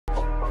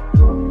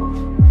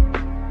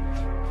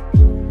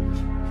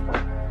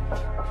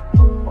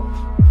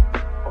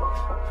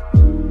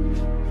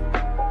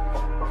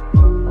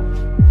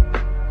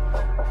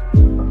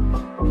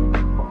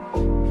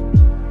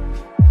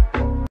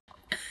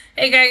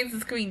guys,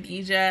 it's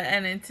Queendija,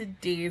 and in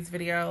today's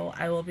video,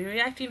 I will be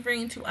reacting for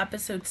you to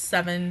episode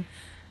 7,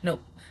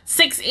 nope,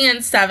 6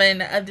 and 7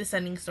 of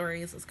Descending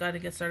Stories. Let's go ahead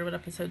and get started with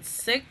episode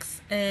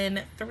 6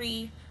 in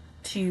 3,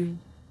 2,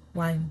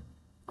 1,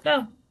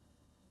 go.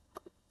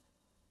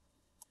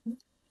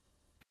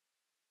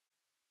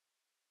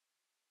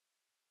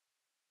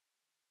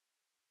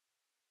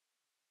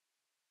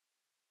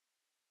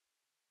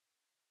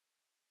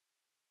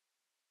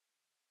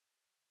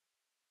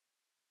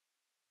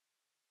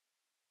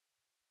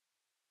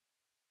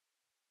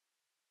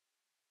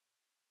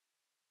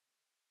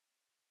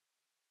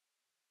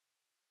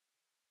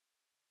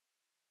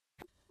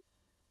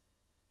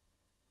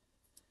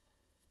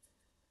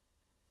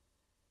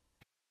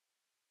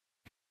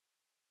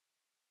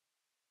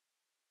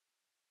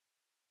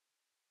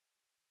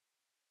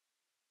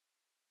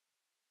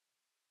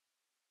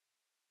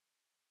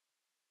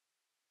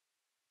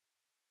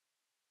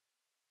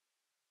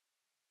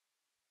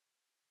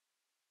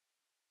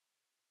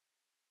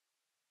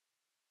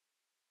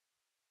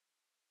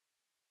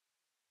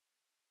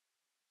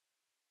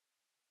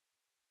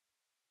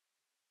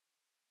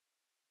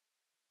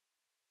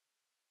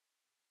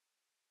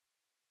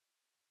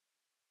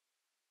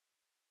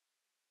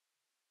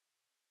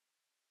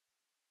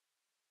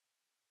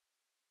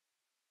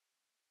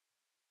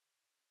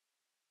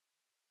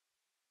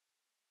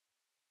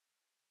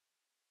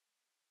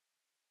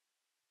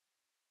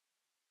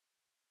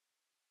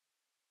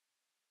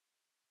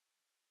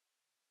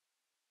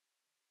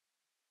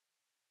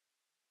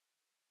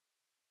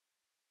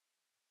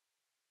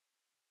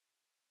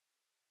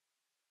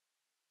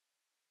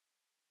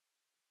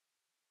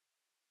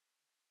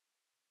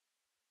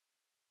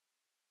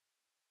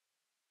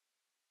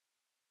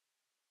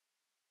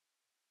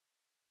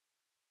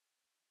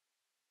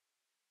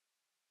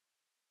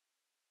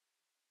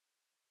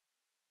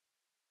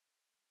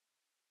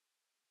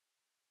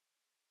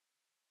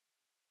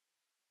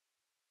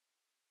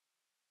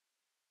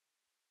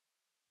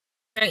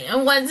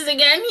 And once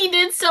again, he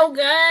did so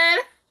good.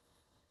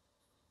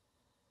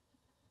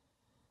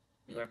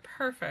 You were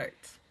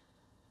perfect.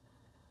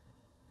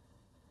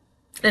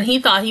 And he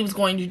thought he was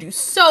going to do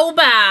so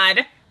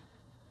bad.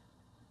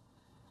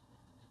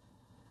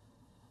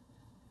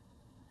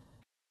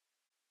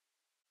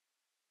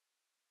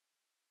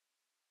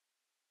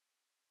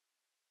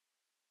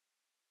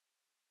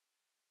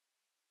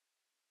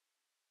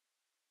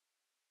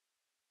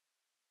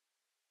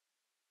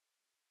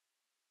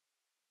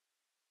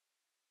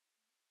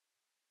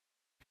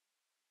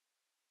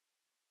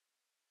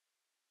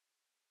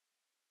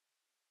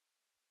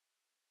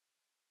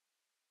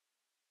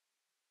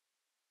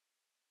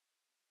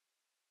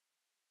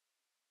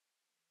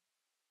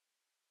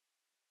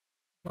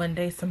 One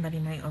day somebody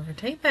might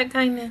overtake that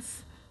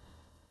kindness.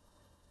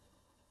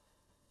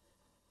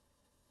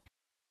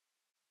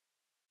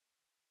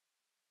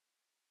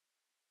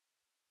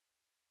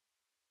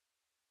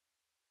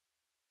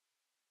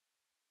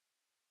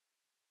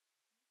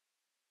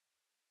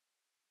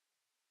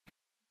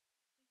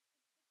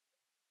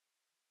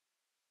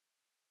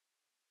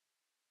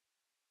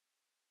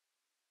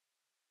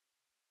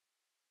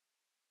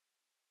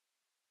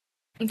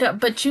 Yeah,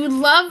 but you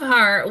love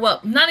her. Well,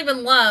 not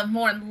even love,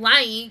 more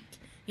like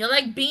you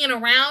like being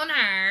around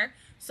her.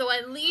 So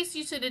at least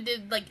you should have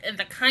did like in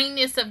the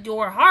kindness of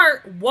your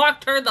heart,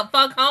 walked her the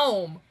fuck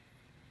home.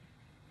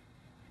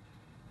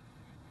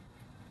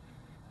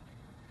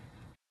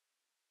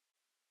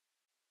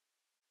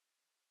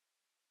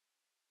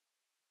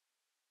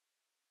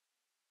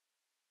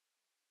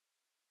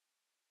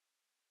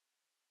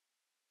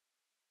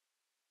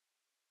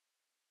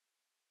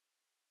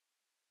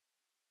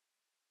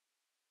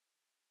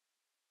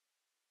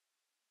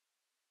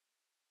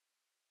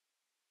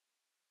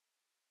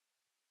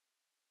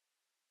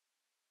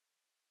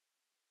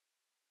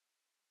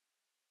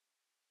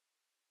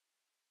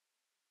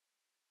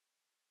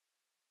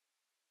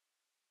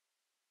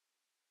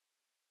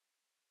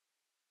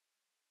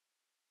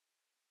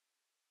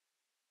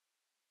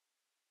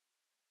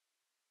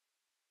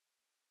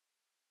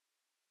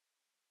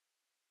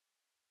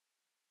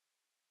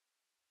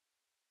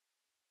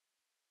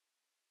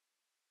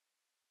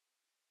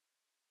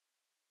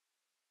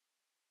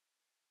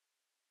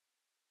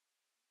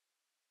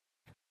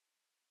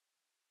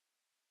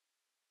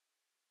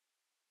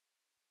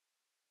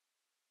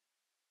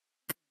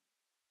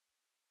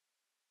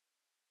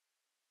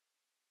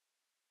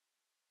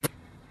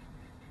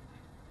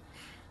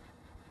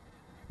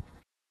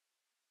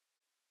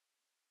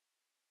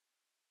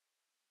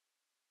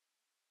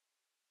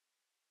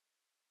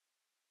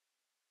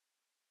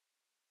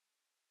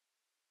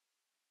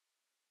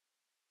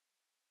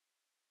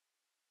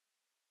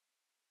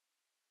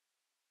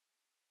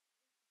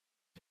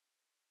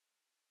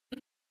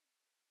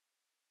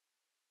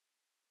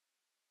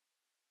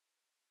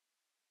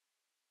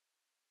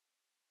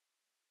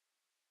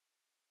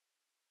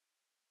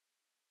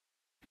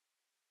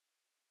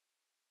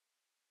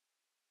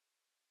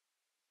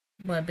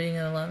 What, being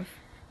in love?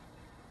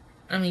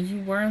 I mean,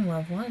 you were in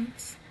love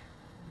once.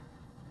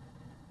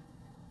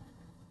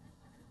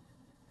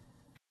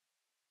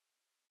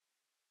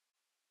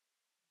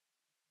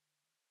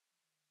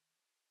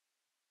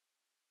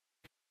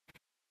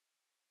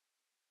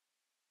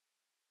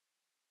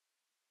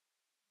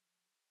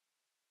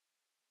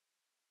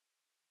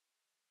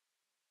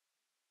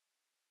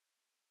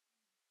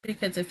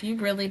 Because if you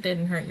really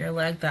didn't hurt your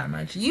leg that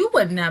much, you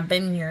wouldn't have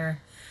been here.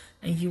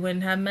 And you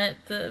wouldn't have met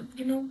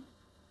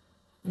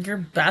your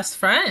best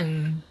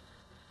friend.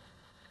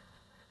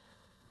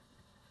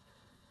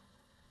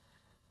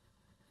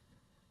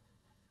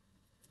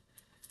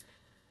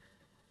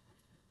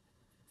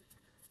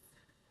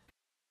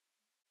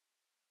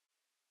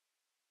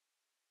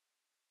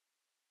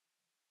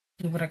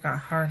 You would have got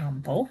hard on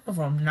both of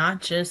them,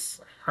 not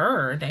just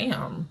her.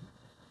 Damn.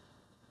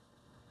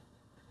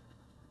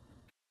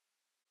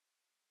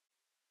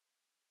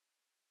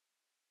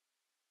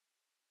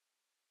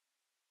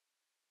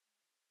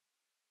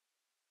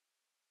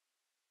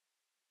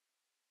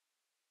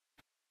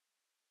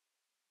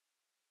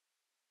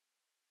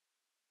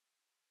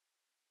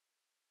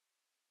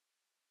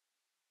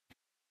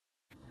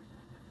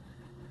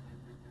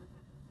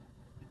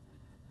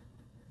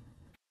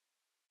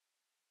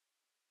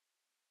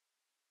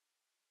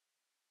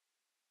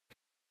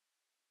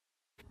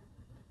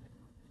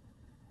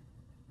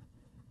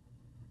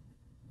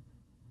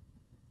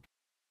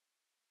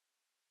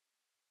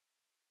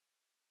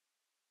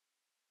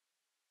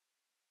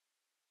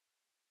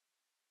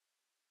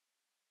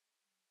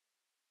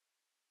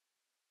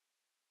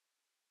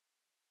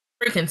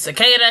 Freaking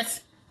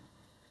cicadas.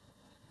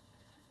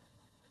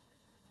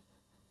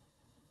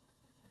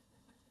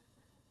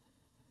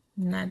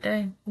 And that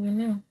day, we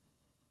knew.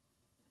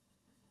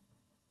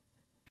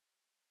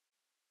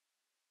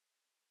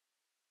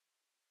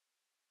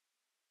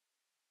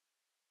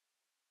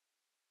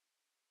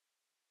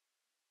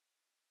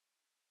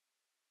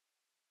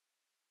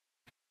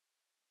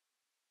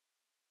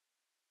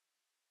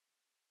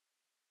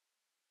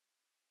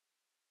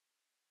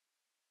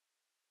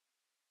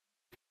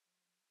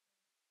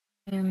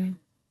 And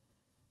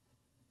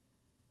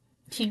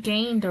he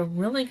gained a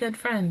really good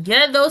friend.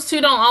 Yeah, those two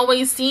don't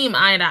always seem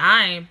eye to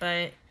eye,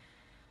 but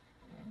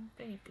oh,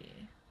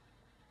 baby.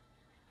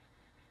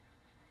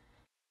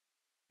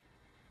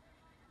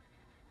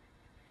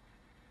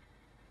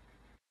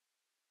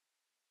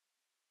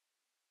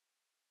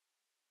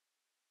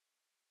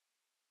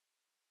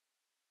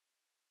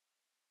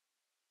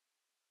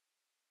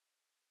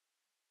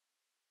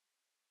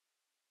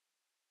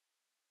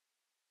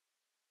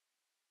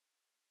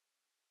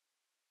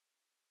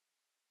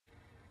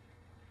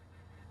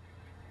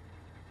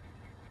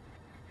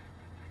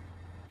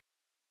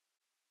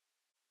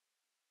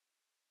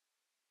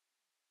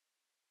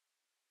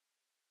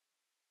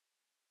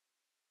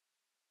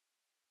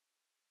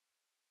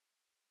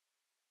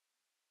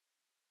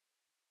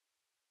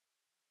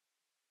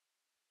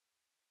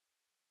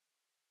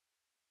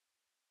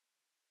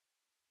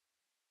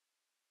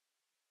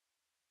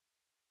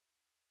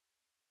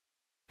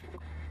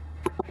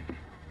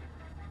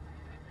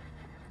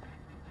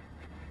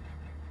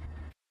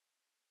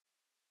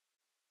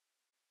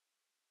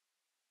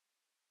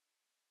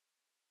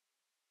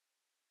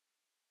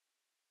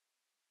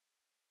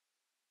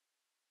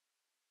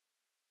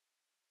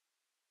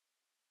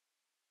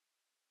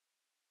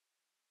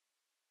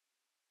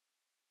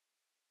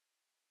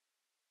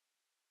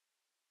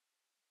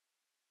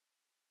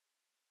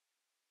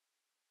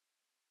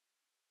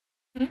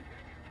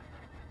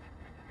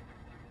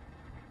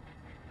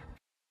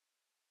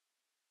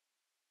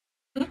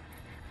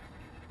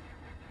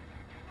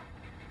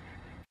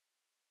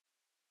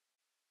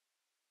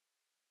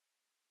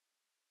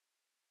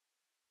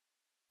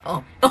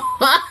 Oh.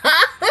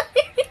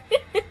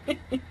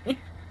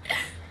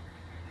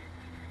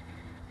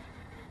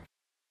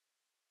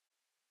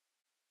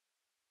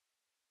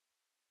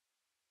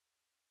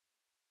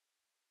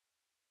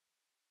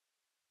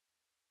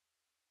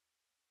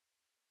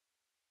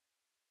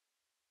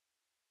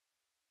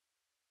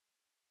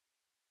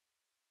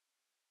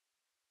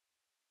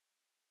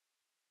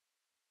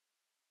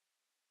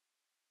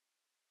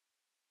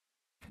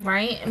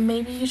 Right?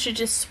 Maybe you should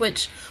just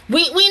switch.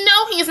 We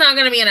know he's not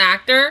going to be an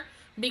actor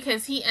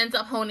because he ends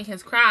up honing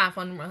his craft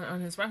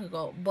on his record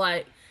goal.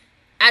 But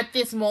at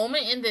this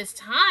moment in this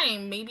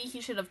time, maybe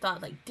he should have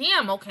thought like,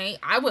 "Damn, okay,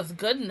 I was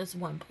good in this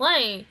one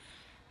play.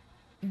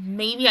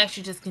 Maybe I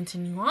should just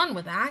continue on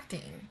with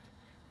acting."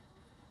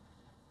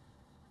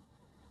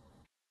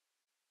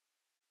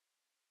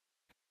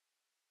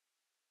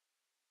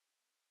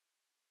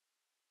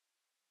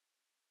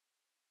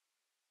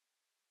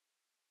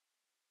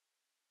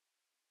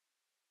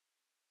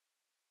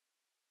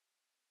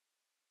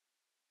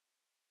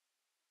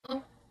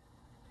 Oh,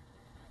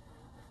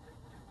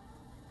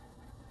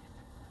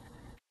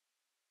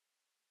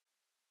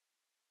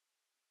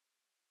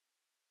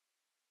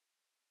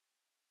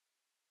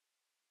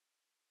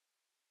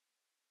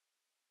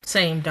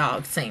 same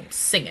dog, same.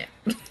 Sing it.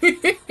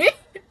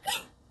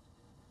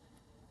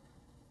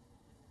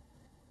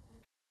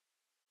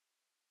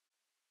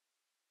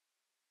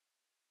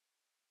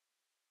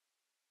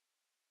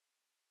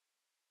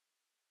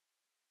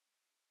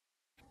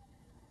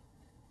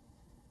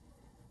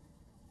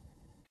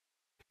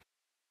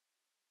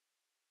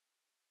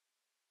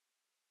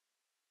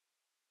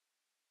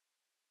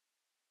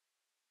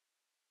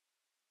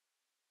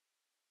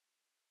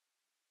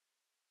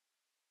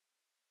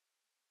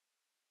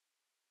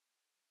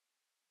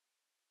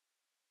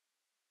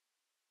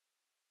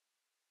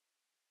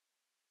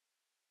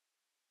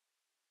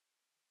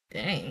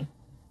 Dang.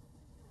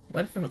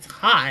 What if it was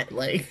hot?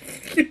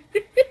 Like,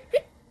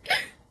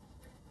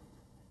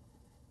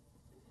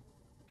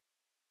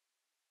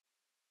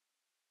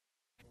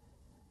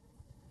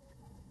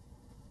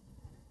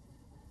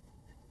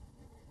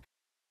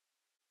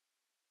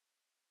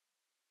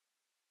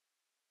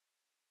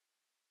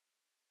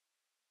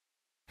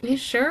 you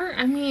sure?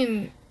 I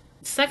mean,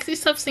 sexy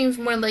stuff seems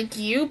more like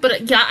you,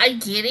 but yeah, I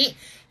get it.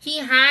 He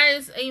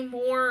has a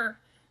more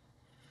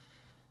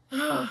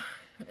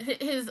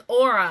his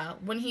aura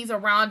when he's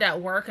around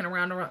at work and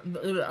around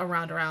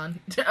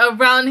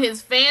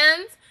his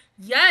fans.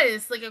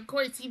 Yes, like of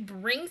course he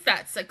brings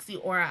that sexy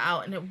aura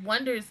out, and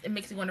it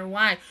makes you wonder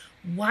why.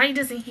 Why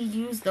doesn't he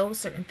use those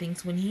certain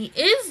things when he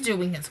is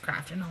doing his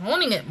craft and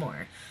honing it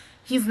more?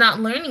 He's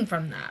not learning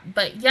from that.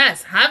 But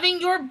yes,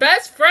 having your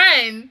best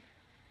friend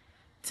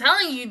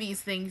telling you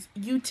these things,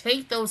 you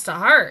take those to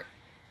heart.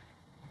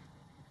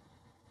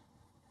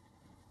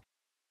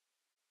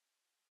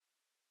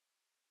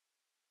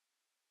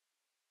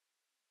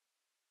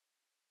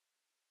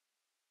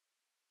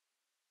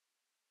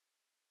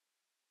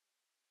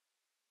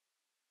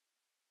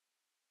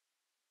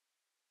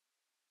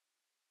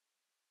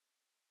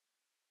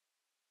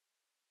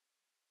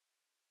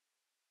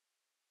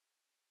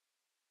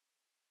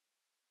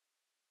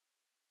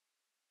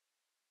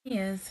 He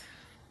is.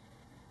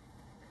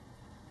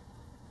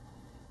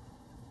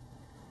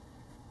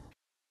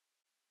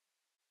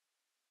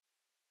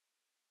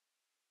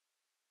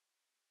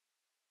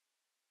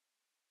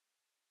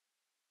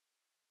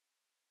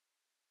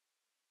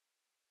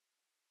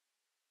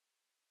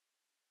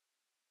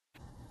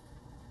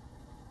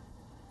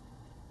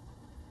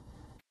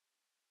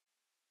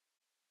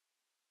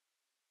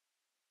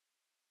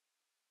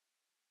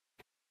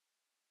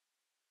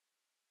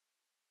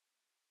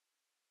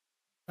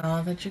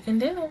 All that you can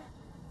do.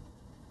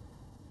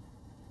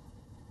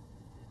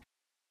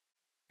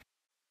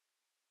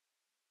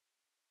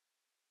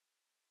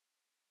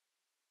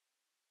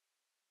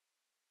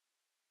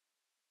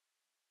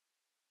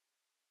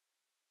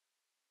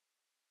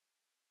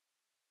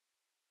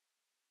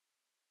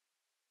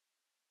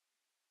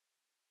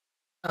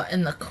 Oh,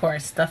 and of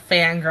course, the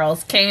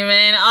fangirls came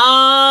in.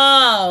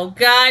 Oh,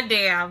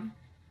 goddamn.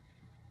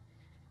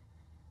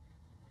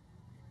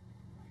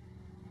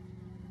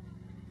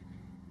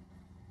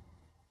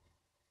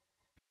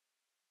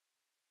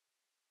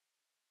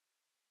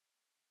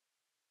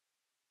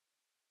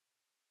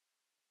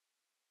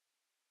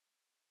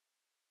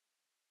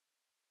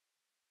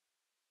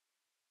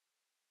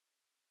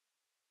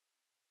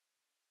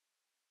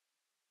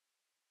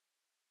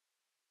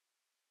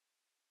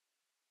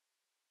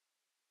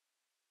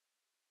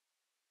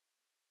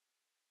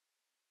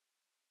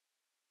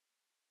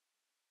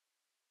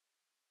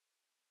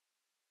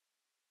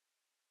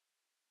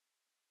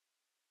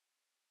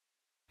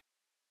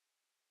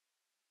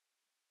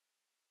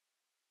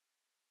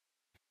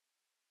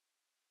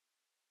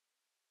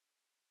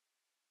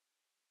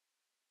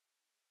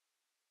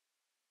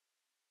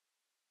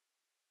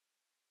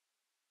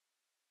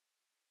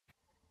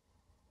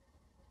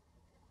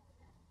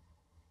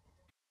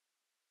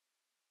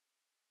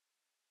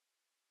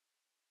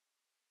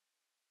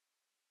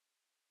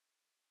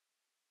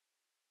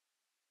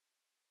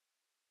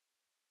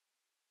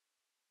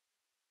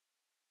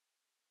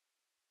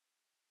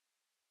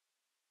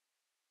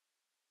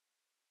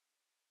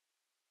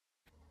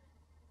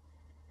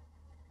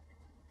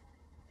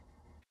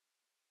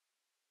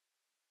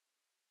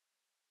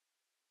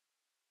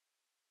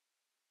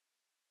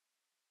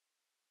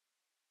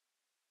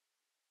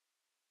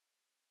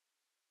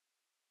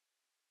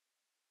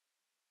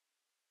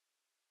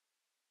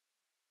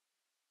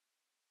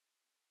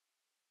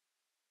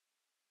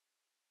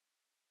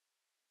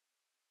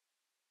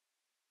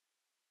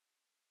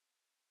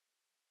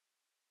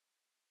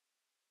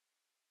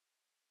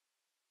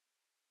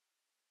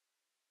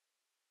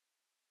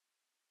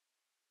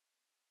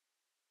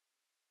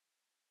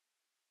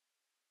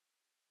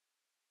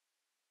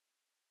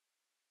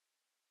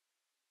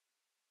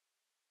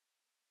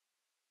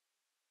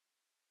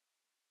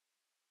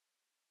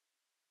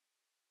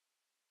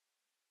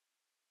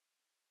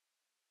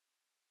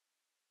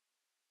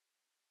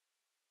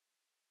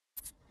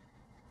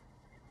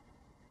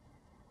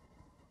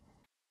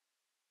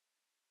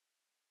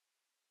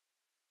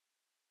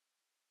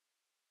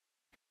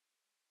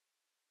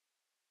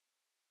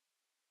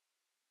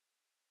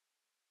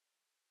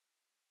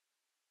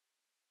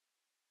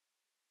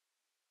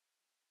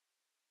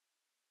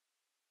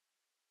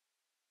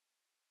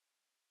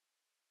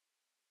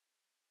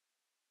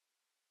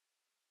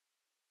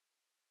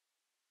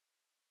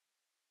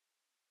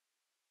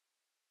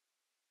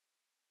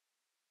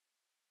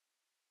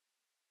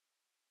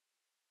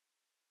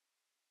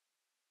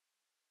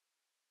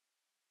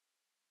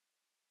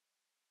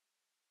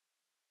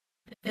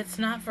 It's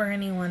not for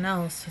anyone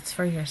else, it's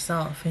for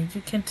yourself. And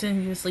you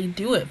continuously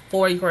do it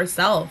for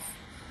yourself.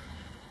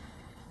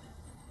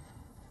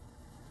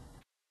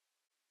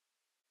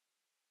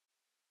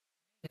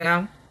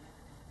 Yeah.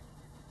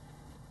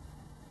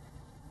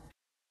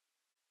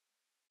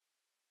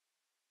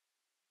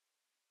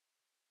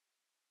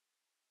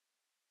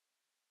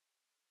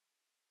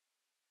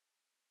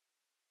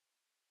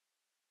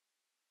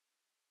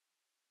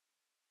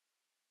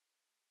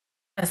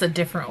 That's a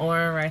different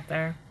aura right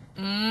there.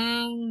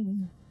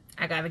 Mm,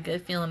 I got a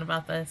good feeling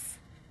about this.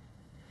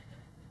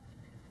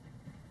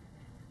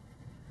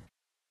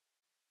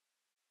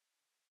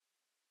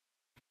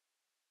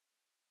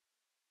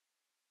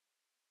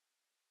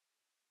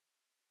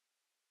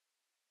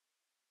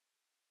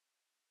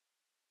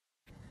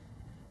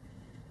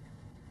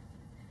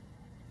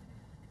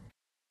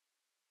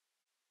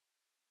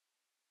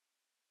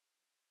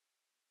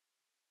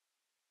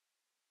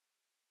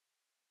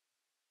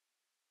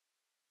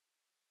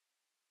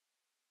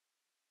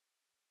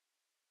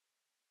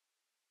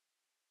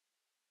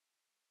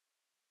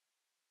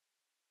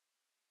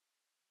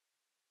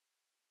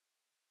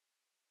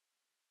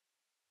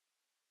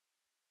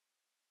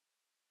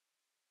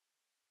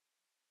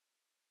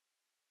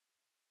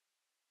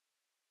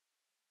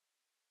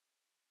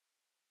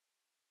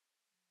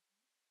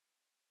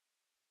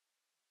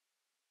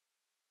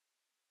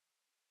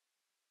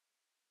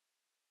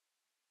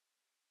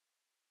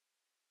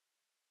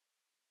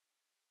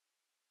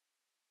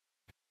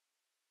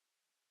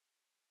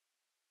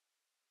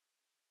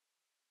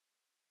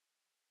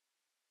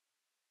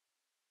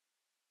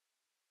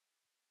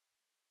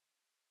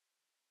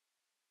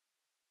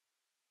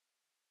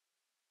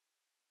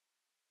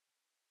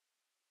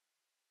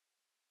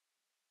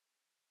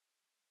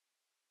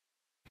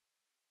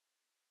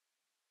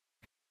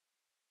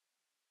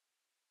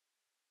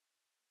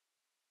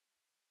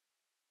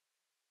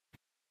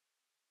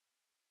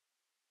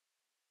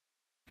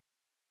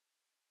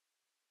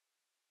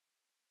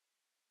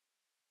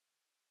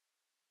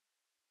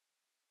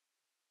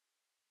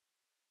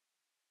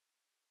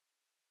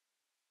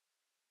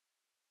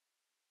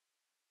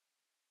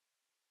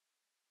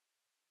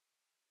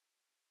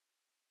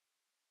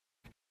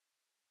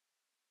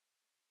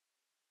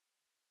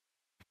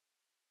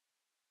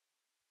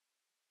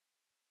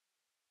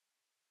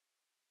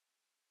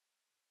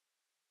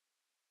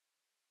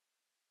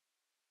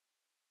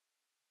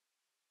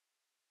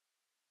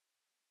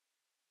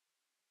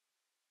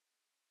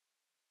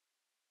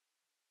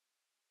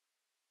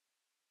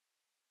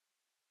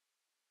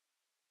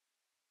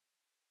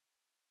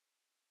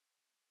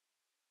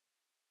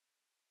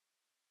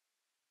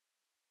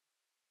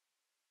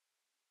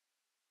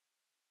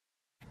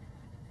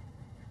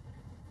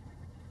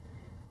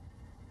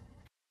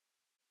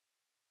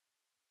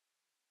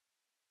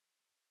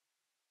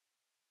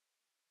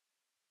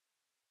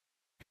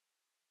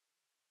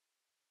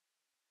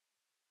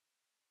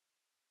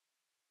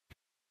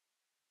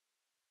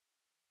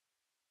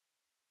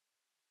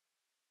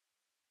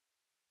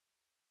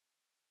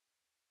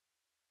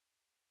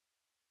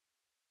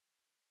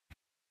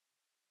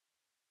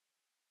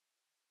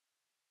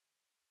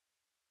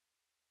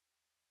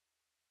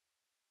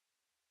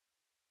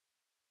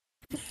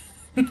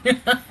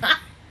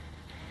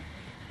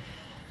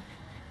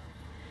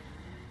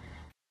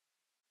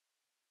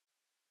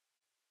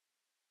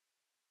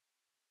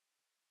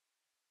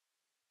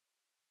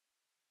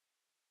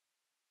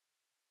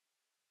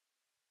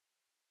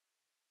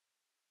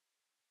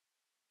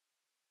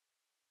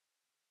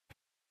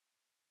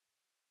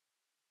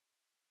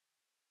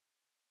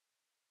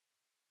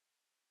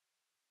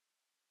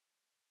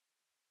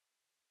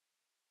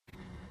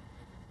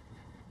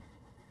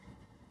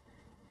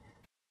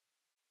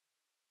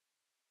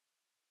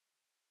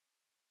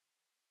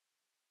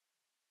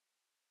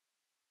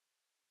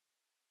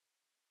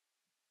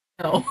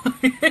 No.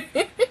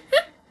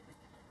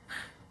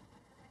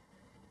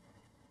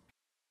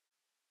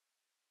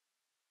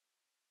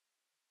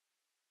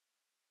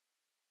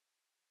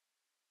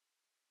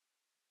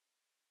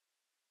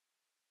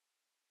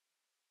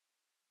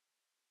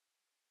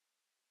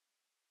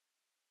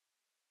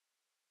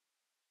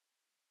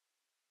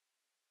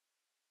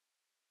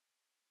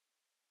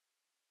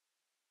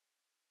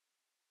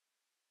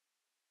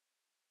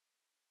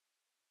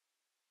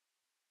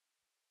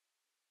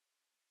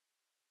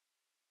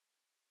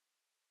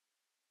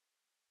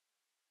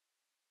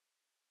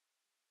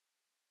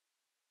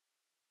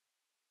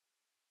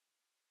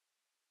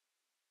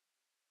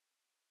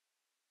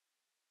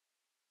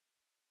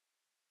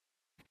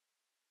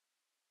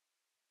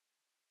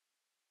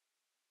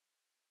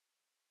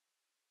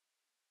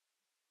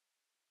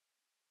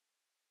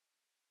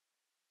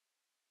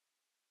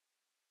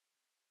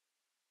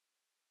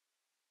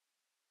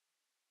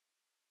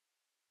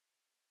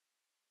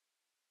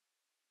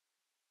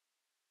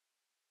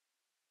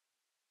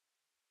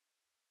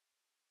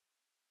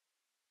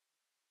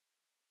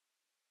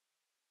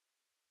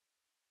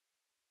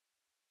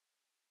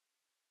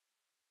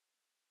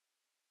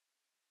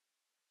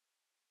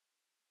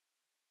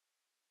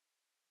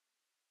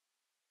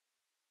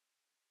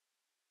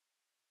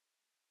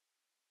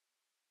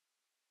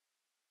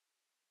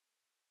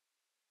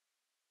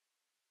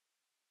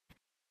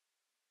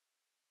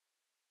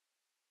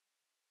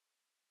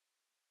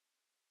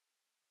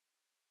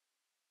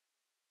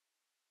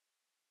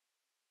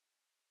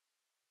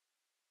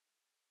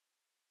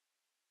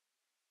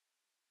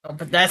 Oh,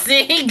 but that's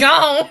it. He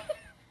gone.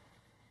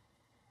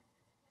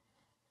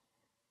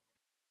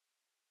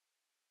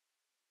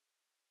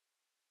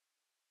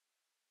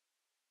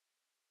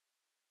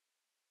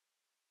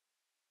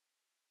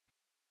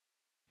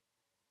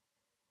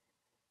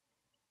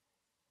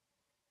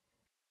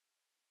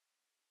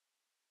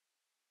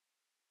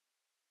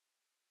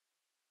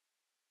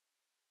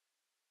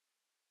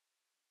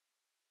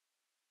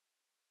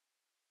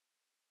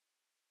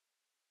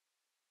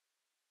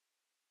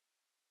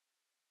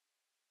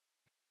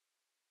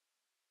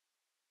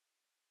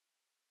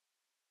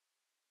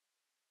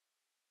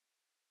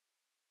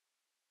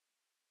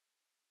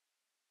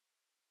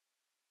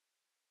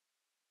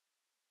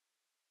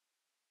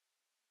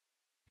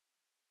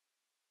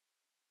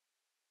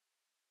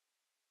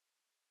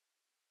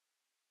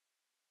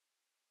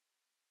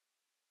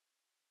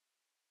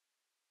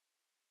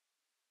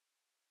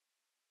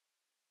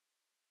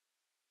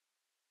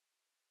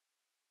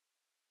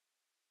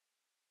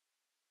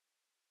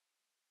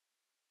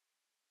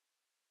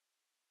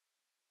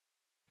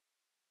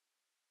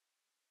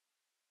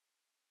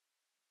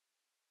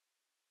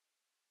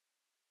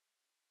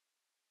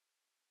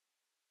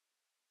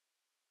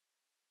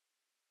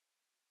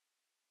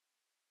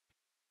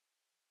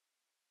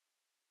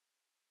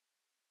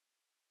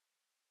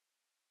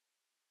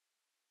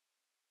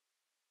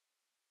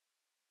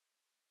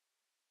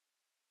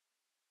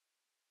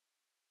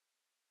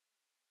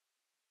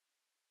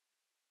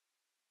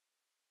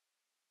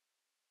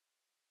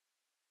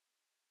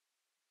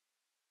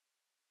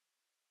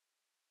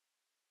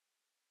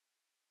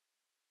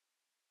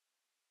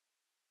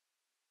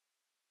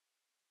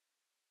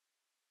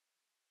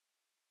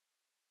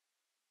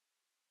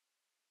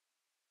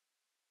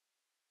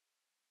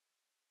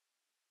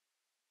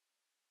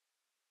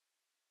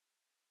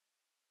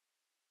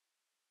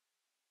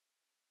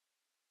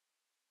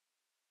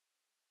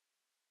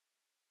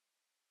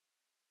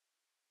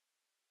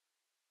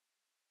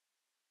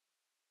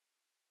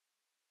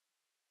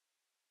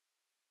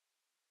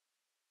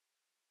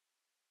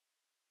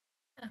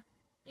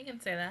 You can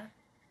say that.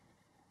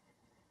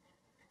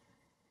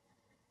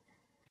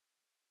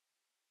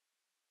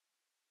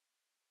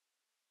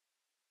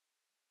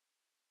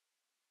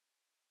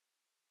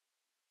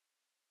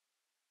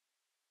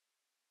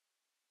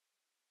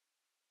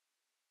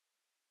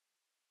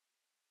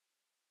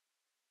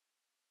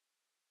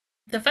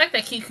 The fact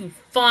that Kiku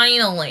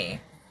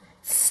finally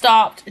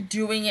stopped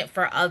doing it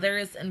for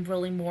others and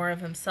really more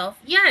of himself.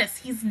 Yes,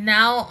 he's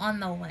now on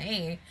the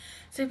way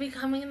to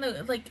becoming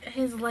the like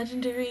his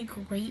legendary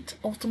great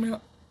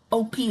ultimate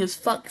OP as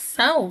fuck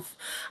self.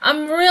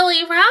 I'm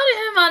really proud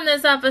of him on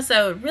this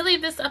episode. Really,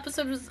 this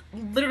episode was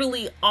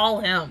literally all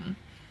him.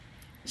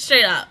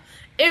 Straight up.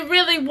 It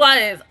really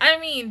was. I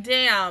mean,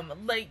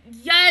 damn. Like,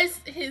 yes,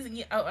 his.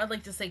 Oh, I'd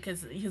like to say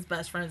because his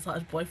best friend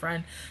slash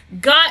boyfriend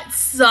got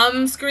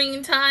some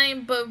screen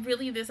time, but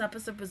really, this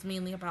episode was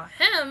mainly about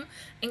him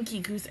and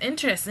Kiku's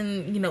interests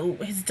and,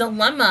 his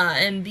dilemma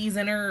and these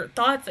inner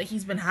thoughts that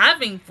he's been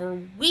having for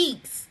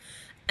weeks.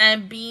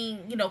 And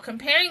being,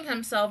 comparing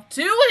himself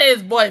to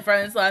his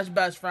boyfriend slash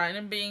best friend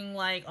and being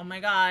like, oh my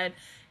god,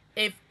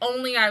 if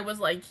only I was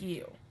like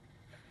you,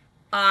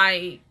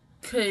 I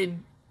could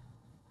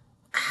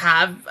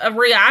have a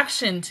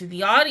reaction to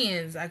the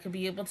audience. I could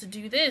be able to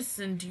do this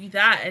and do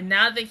that. And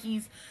now that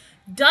he's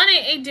done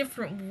it a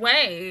different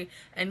way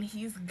and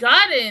he's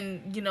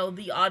gotten,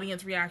 the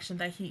audience reaction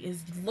that he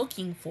is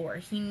looking for,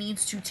 he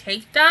needs to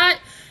take that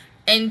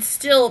and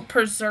still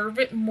preserve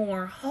it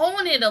more,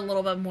 hone it a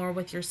little bit more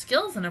with your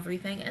skills and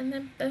everything, and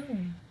then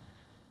boom,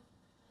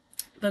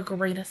 the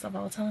greatest of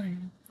all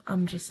time.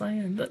 I'm just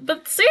saying.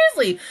 But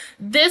seriously,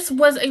 this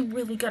was a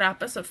really good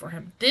episode for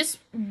him. This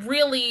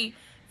really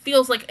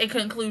feels like a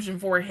conclusion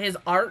for his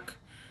arc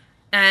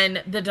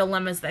and the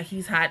dilemmas that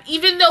he's had.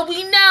 Even though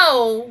we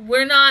know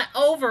we're not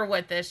over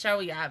with this show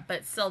yet,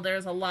 but still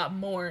there's a lot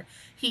more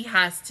he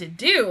has to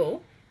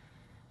do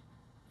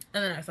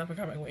in the next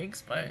upcoming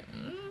weeks. But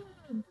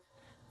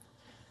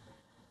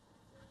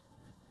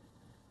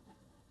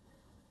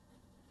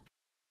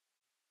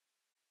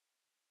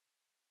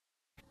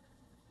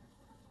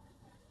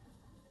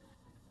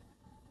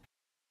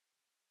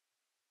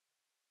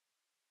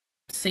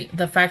see,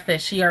 the fact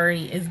that she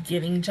already is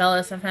getting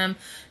jealous of him.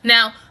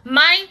 Now,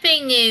 my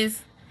thing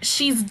is,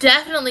 she's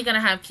definitely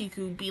gonna have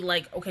Kiku be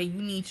like, okay, you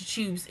need to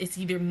choose. It's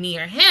either me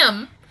or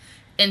him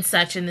and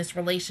such in this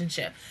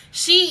relationship.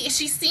 She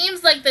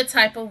seems like the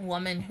type of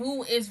woman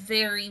who is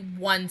very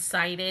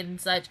one-sided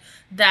and such,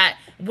 that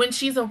when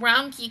she's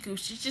around Kiku,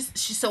 she's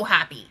so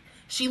happy.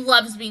 She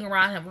loves being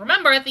around him.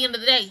 Remember, at the end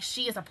of the day,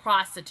 she is a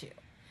prostitute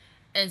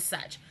and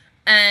such.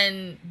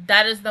 And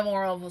that is the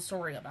moral of the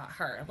story about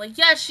her. Like,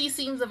 yes, she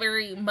seems a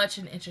very much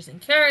an interesting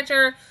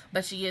character,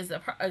 but she is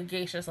a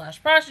geisha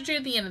slash prostitute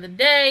at the end of the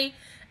day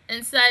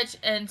and such.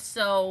 And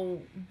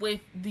so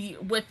with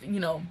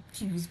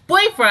Hugh's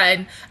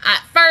boyfriend,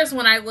 at first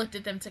when I looked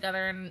at them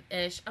together and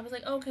ish, I was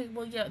like, okay,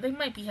 well, yeah, they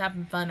might be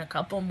having fun a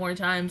couple more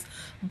times,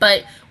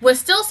 but was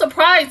still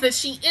surprised that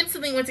she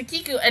instantly went to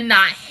Kiku and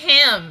not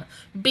him,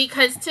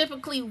 because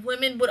typically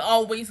women would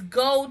always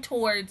go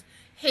towards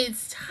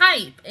his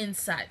type and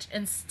such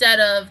instead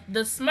of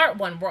the smart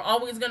one. We're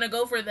always going to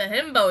go for the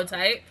himbo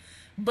type,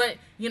 but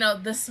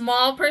the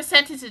small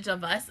percentage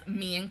of us,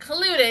 me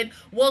included,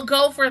 will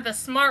go for the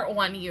smart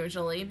one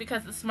usually,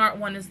 because the smart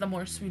one is the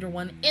more sweeter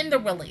one in the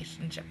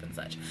relationship and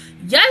such.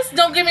 Yes,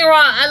 don't get me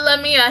wrong, I love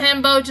me a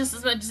himbo just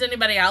as much as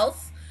anybody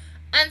else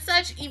and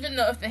such, even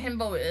though if the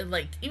himbo is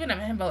even if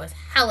a himbo is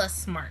hella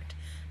smart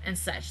and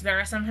such, there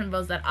are some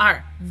himbos that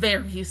are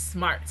very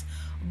smart.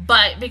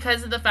 But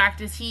because of the fact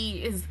is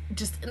he is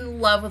just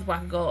in love with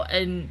Bakugo,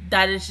 and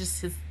that is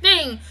just his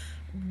thing.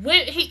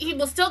 He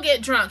will still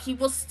get drunk. He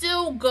will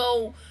still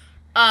go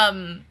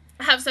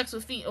have sex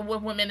with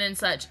women and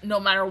such,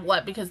 no matter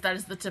what, because that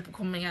is the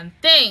typical man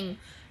thing.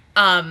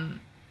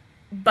 Um,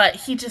 but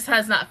he just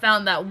has not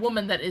found that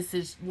woman that is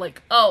his,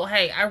 like, oh,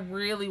 hey, I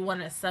really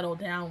want to settle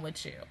down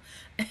with you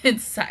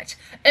and such.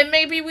 And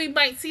maybe we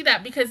might see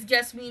that, because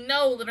yes, we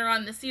know later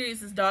on in the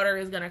series his daughter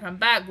is going to come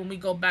back when we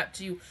go back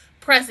to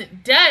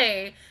present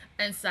day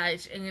and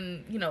such,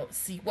 and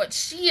see what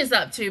she is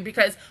up to,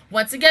 because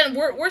once again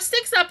we're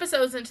 6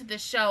 episodes into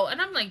this show,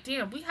 and I'm like,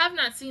 damn, we have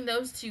not seen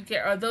those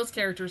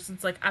characters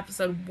since like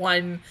episode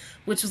 1,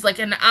 which was like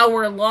an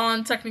hour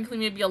long, technically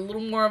maybe a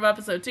little more of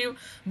episode 2,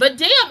 but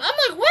damn, I'm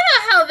like, where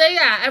the hell they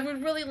at? I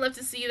would really love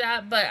to see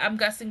that, but I'm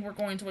guessing we're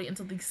going to wait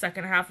until the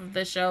second half of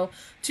this show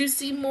to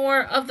see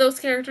more of those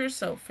characters,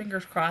 so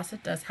fingers crossed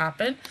it does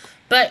happen.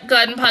 But go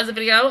ahead and pause the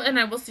video, and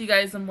I will see you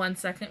guys in 1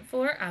 second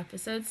for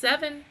episode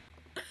 7.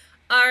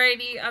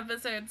 Alrighty,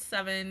 episode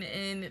 7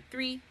 in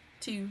 3,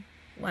 2,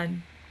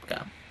 1,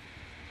 go.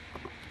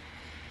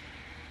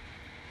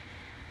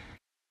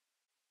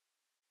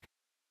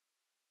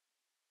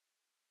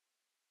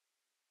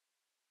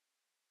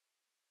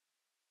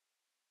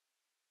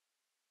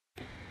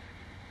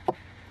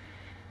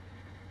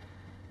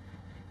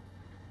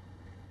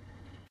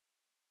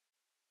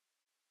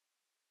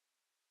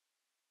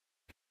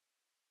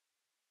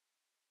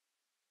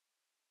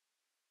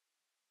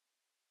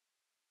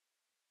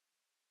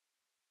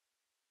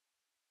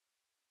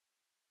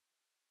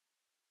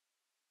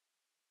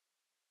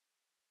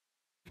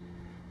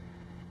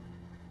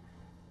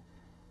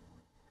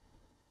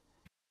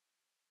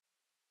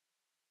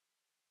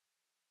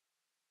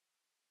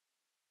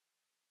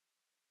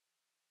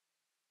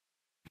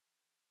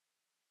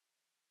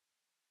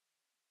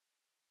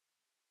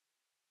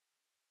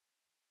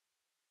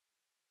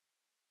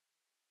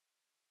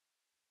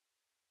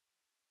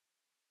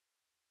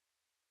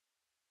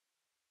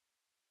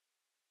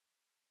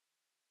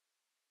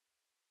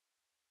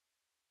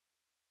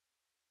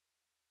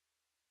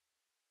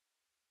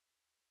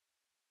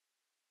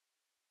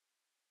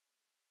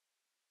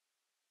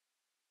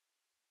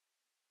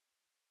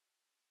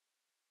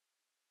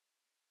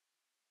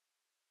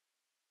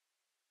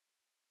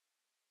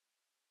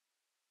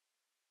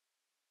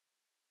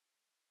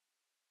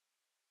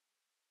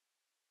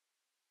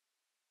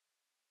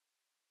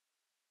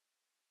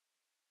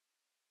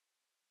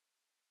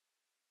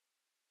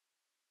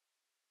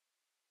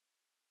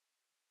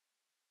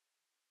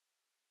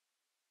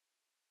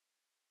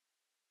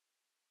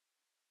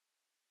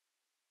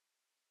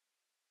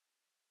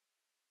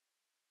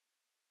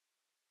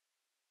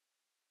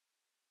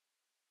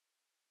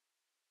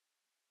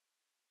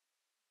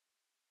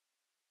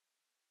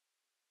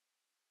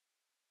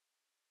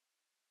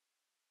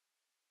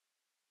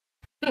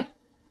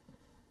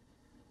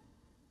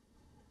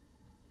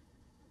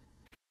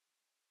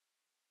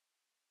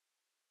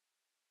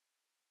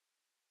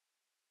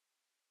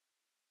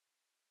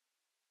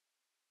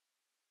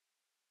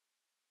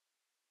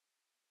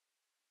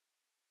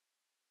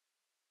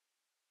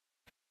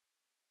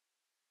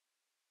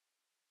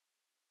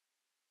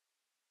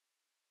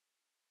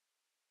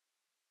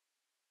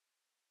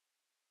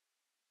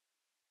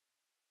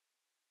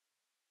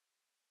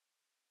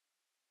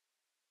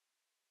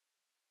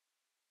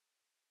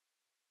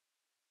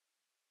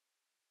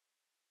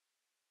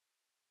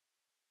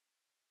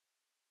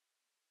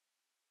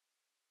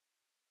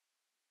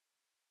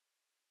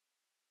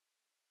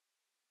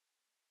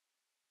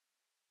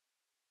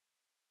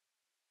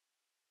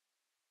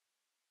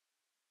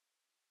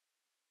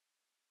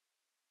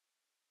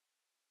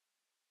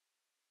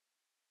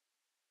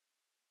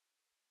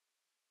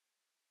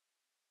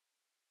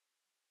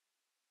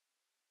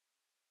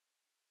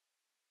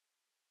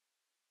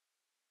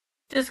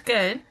 Just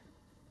good.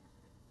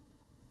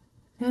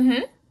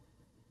 Mm-hmm.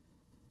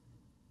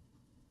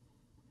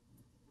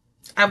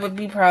 I would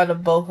be proud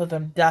of both of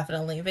them,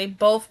 definitely. They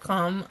both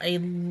come a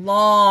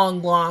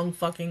long, long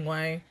fucking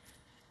way.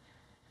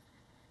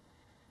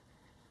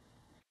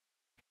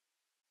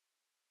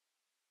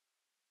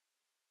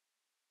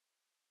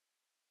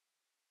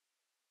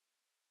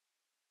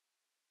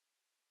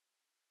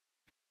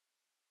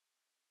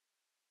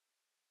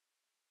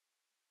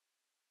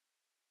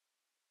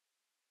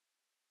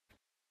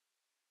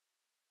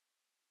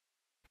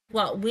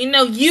 Well, we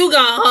know you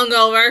got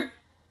hungover.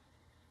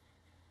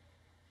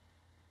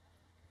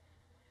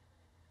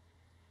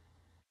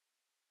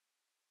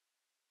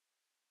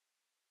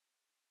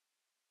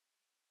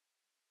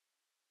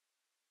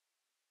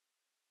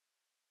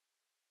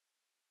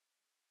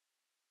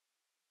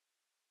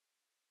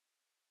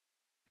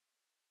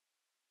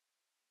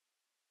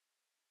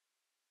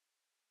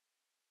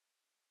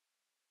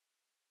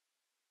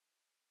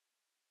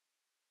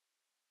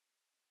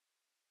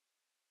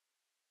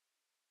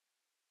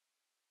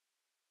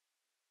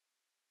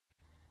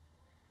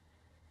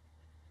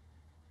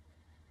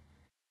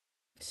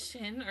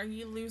 Shin, are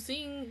you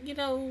losing,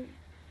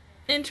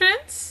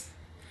 entrance?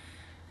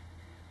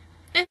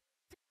 Eh,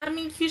 I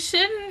mean, you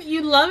shouldn't.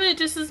 You love it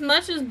just as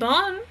much as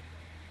Bon.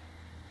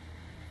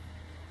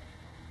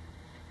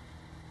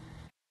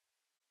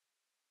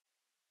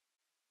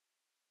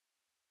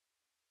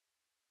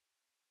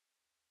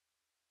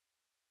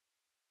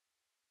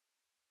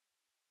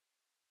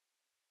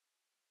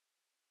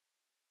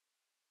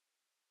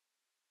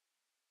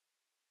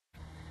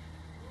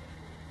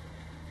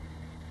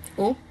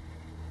 Oh.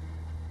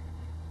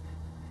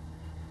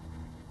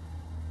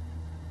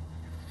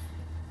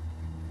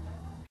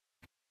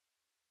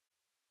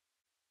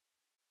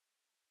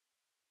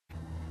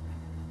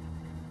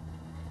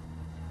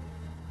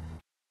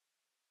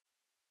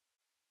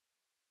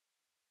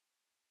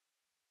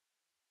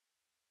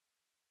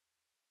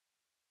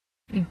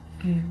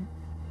 Mm,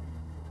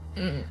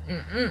 mm,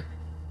 mm,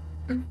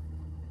 mm.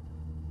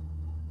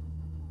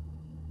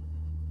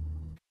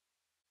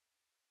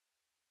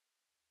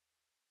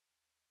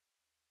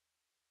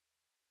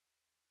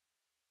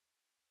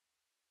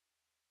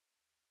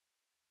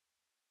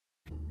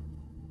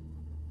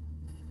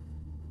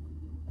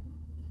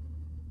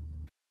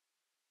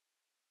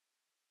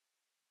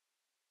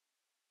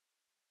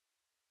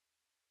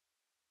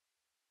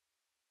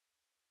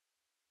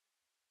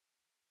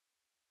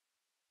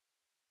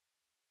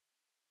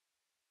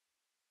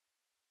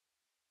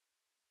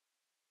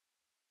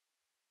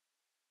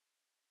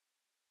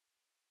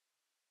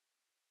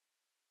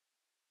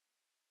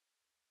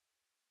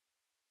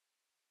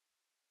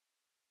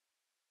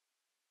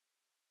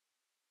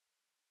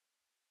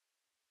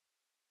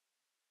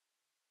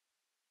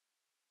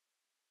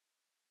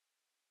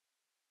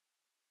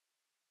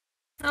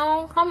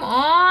 Oh, come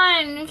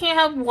on. You can't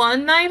have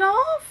one night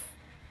off?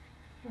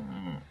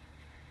 Mm.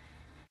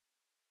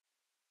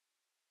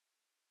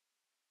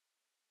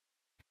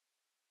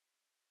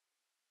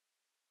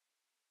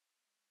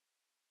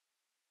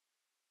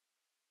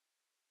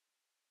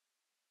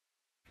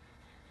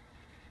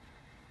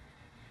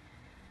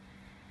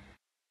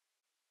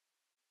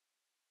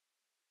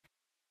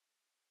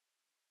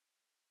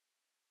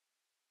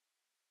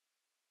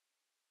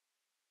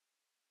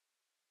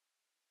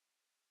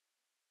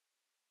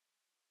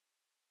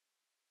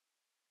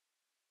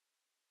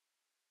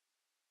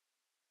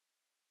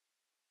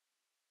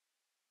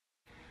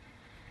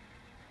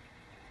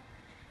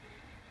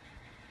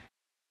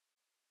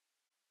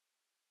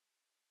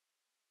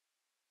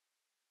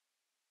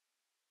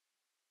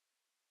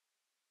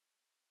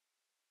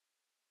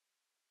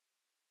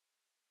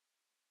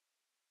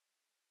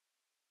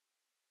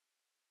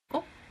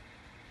 Oh,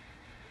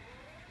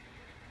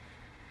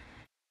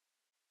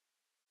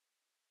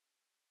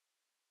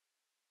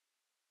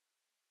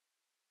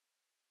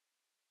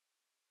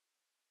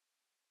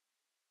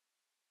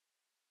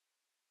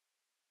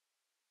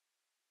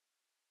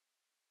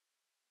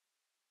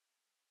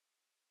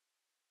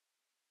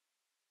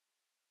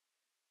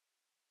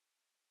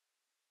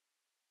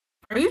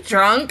 are you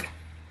drunk?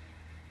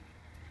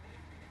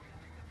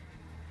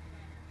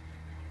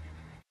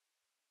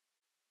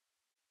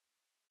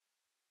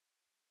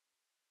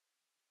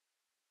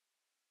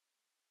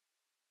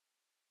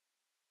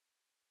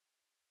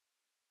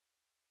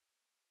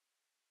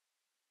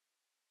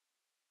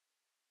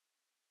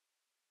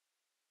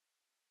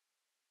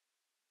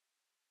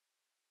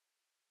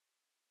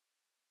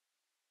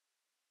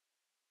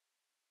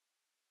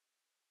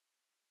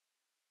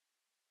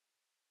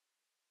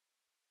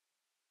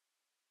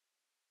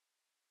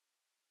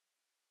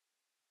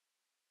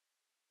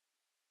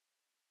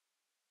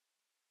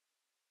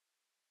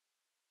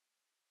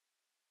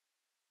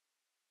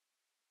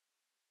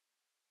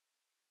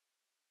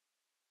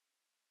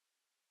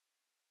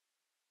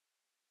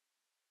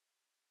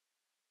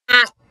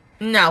 Ah,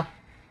 no.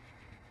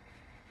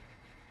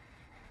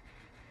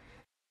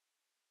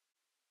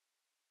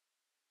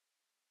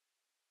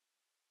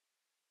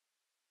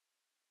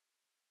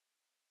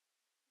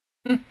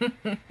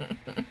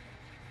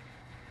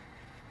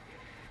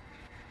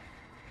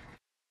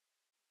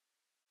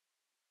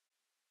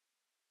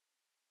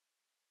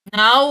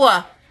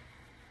 No.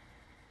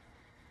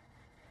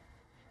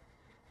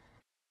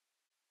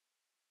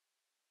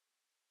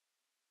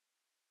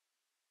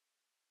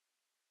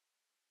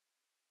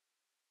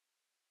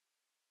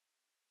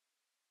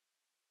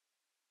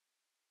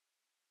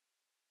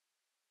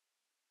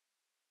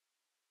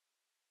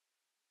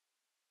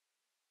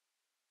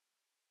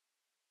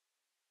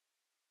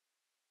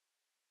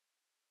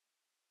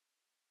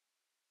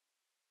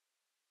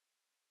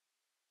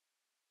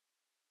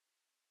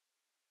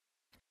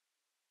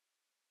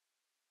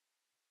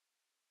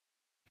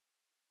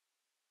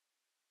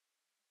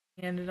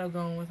 He ended up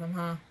going with him,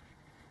 huh?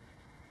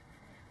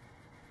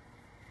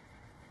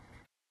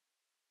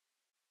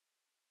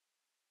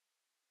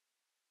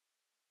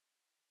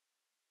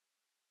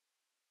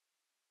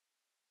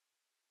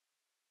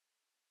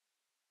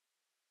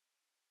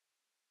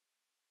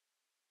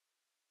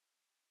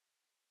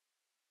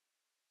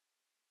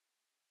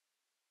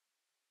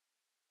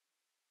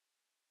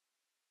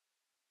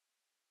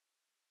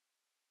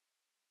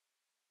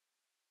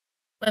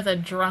 With a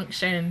drunk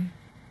Shin.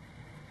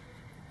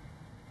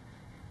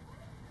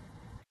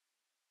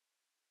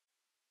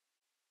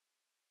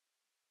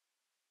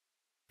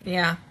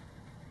 Yeah.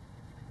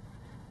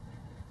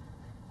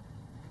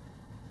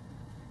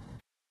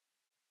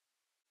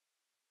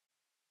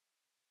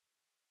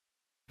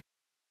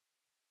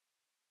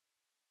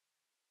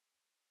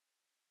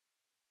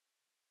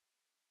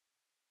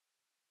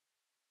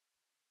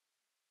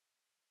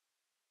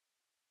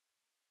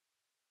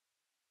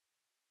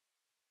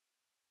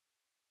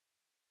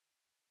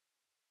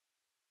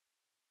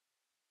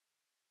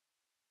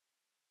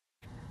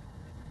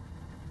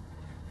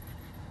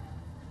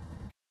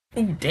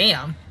 Ooh,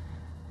 damn.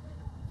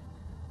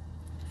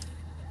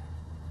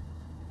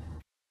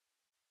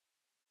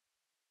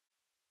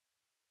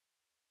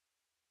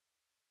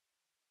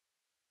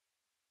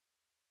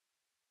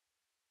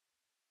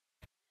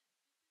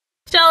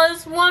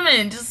 Jealous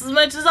woman, just as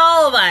much as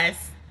all of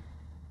us.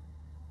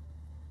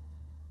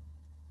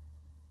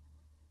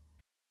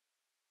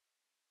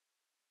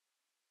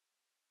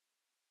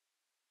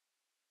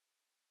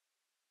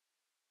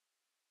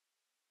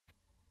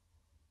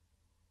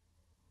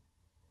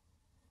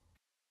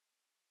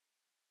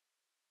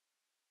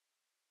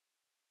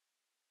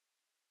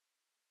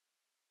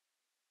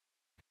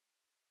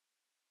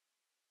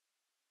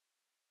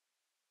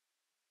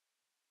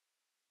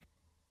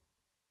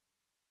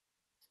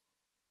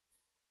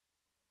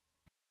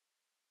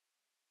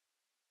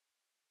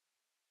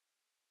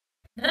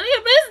 None of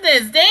your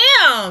business.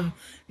 Damn.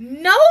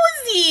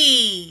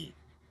 Nosy.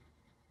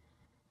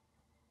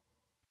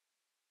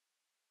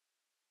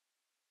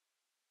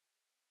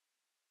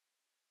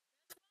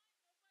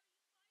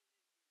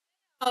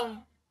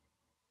 Um,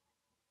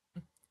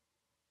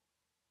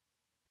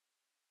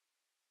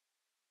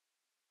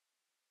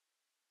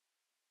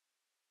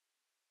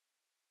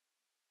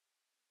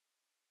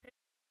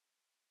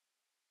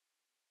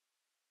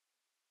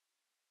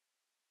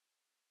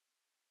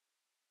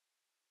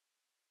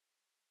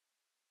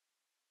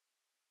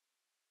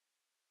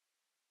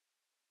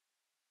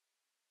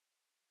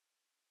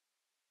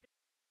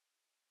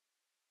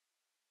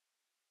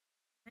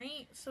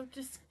 right? So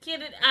just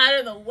get it out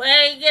of the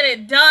way, get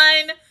it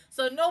done,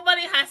 so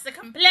nobody has to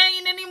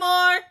complain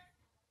anymore.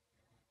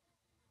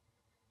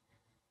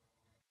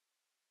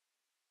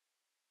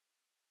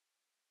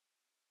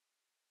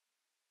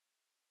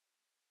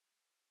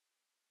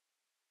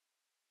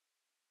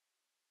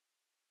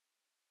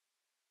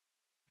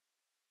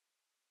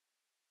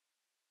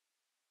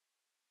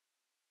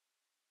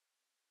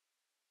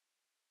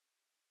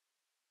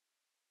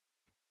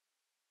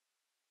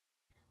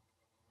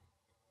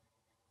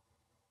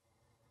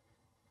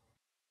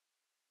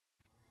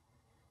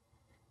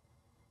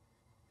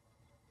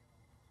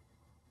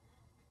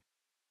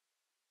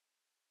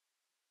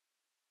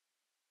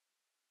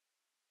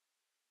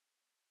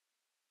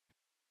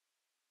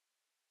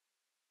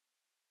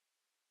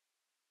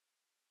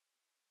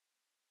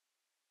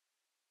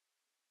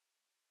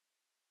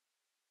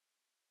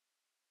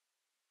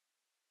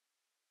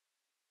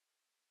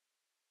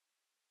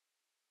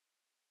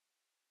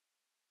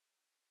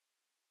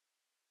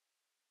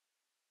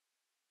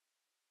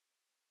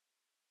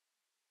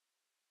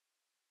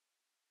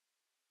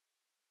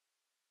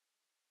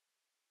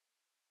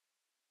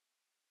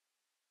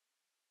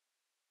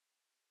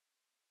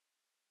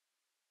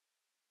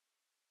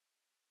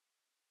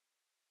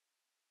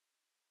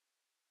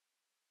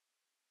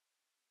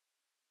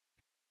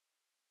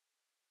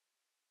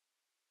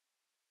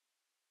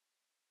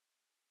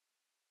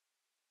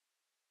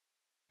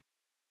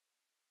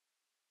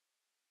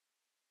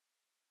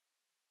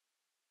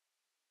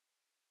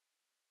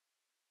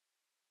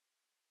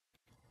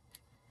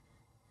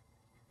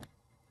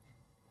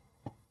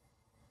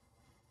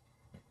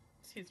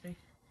 Excuse me.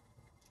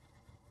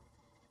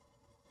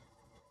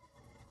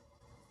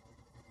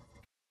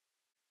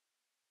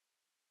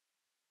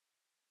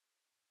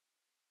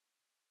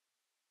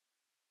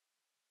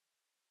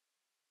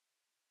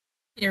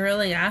 You're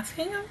really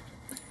asking him?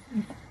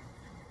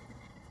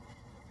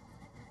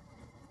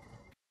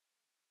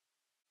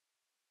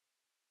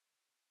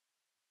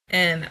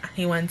 And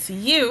he wants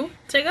you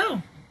to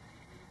go.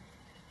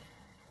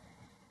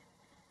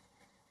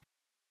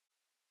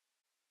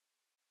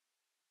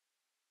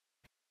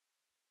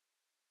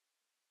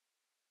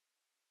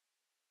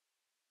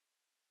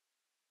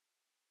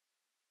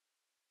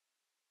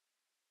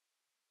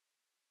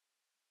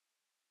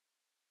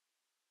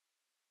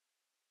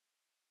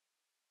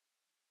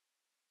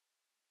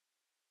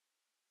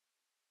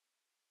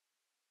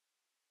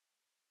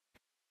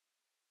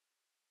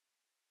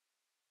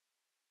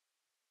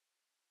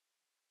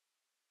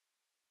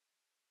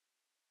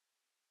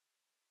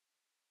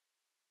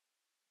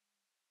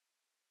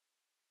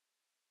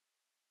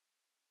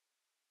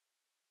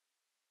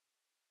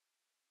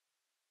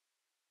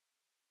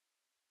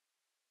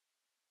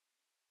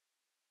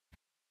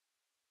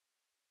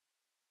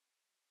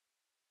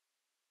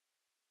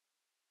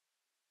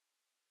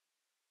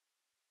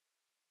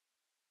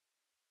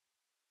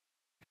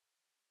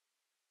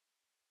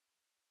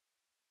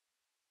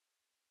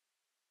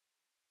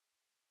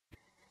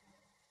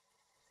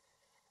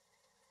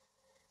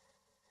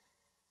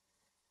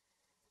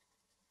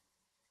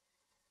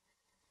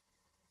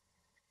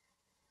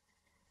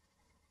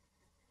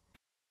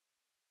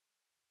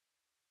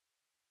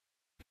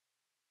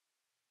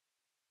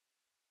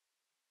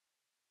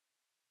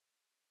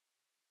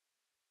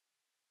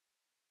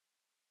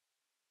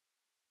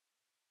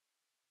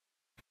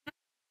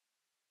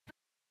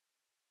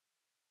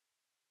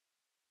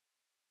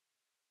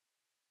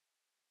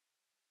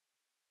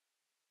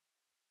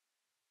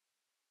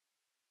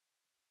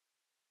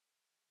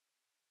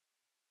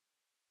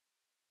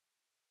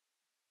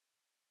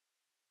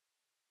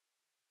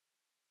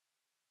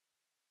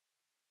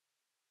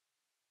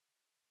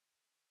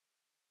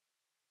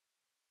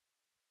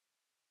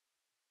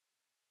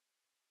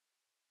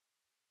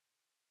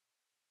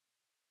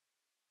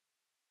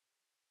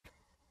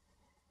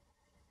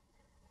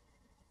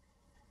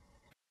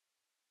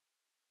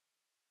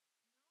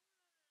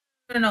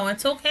 No,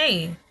 it's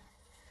okay.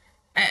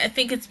 I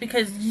think it's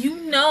because you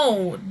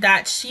know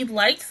that she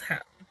likes him.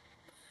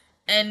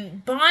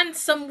 And Bond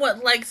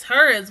somewhat likes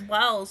her as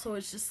well, so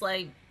it's just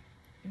like,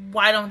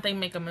 why don't they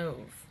make a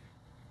move?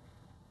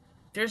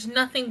 There's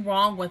nothing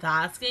wrong with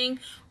asking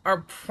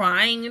or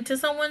prying into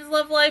someone's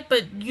love life,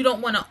 but you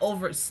don't want to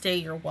overstay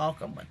your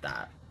welcome with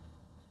that.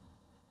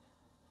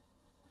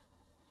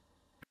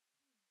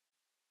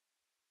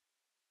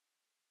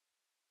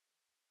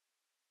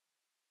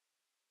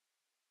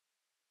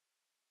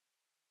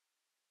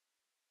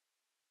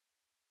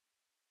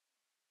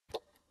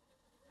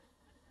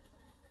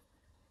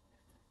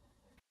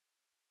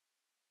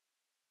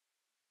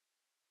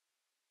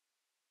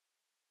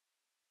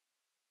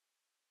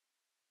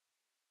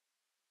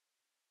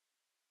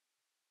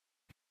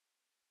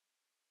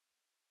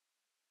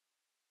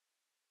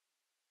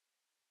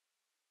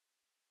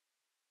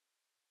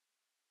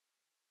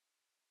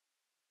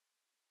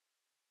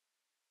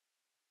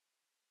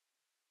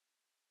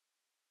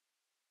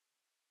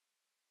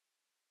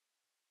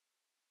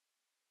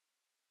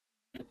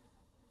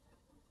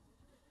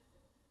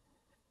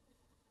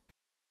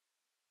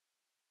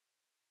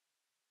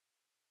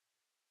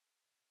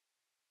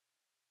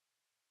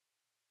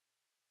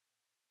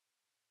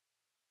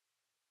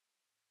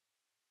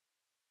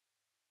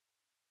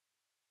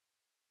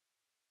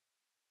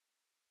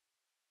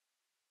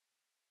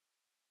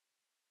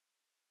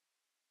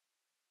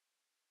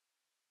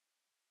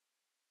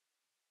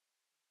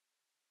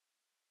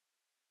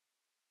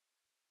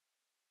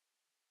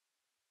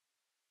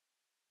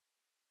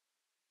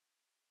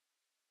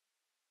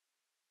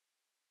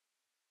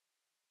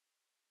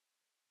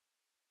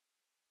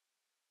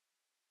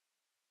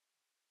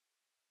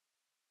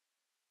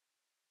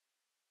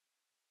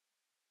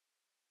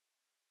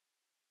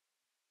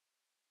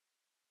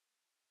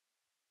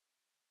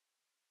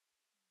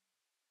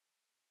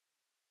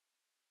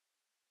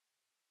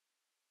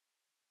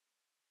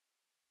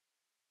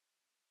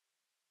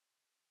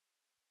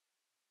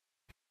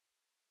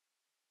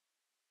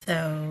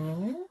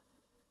 So,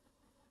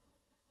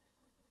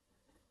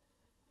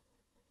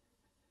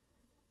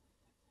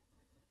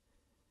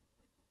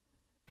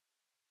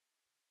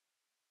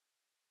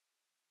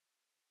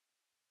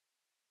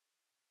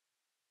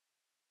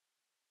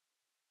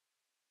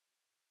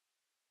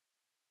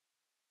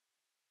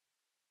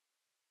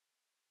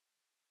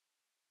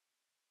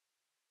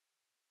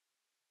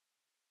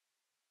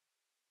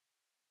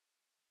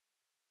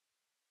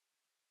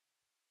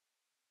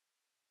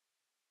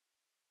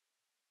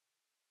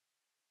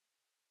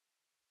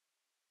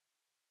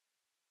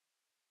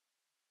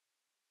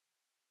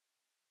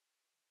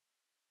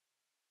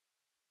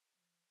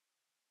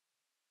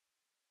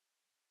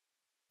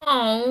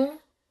 oh,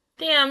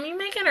 damn, you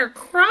making her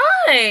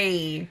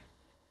cry.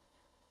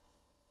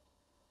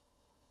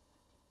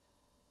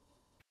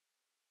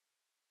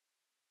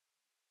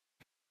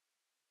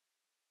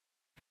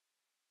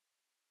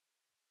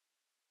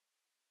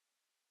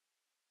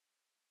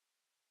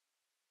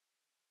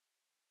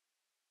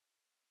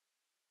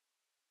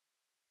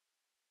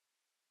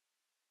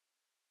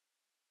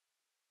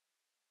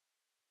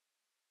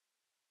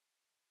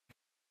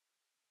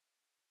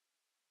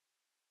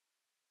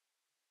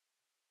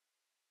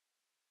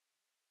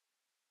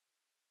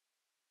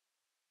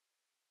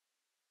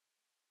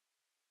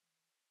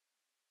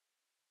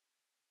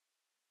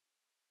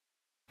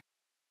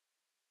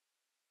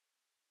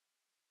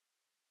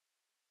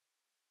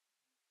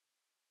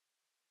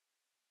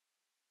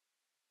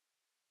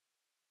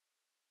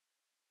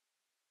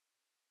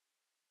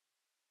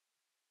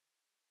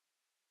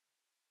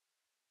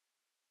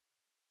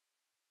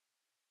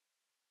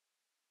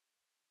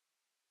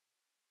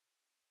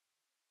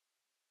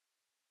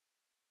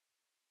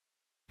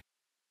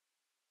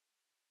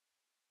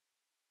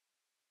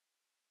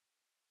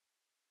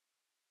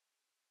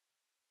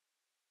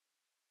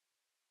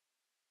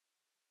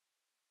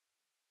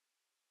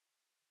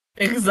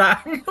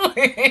 Exactly.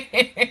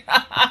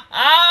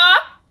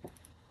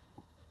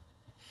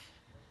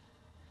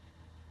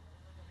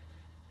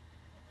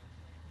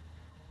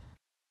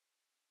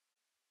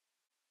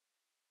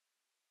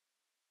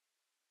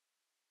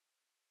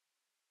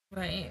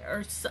 Right,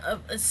 or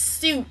a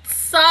suit,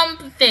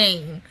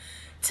 something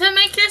to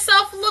make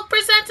yourself look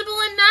presentable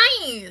and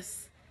nice.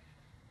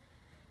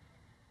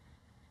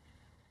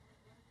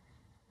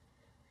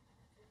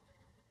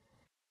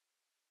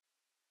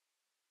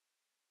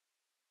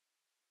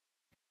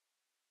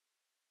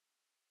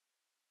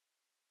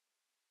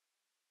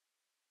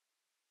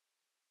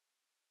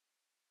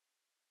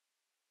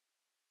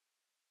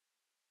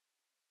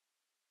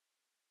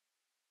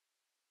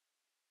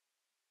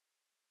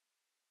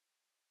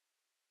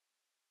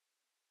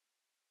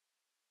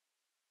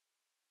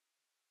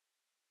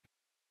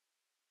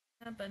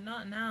 Yeah, but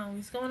not now.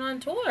 He's going on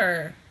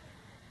tour.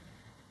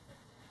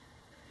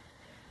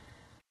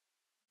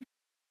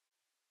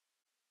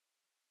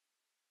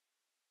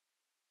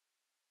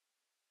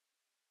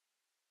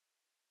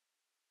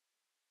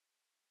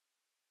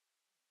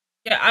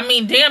 Yeah, I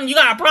mean, damn, you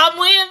got a problem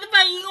with the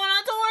fact you going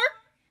on tour?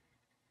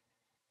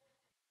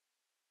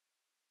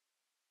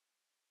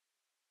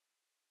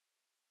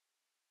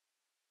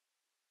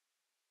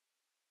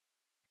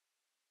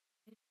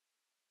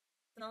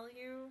 Tell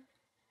you.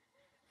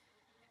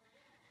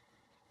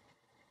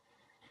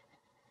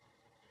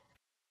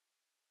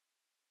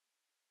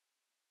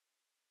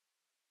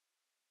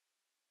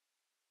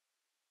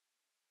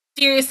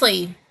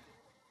 Seriously,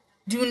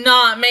 do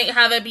not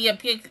have it be a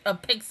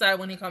Pixar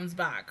when he comes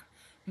back.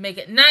 Make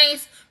it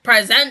nice,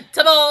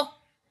 presentable.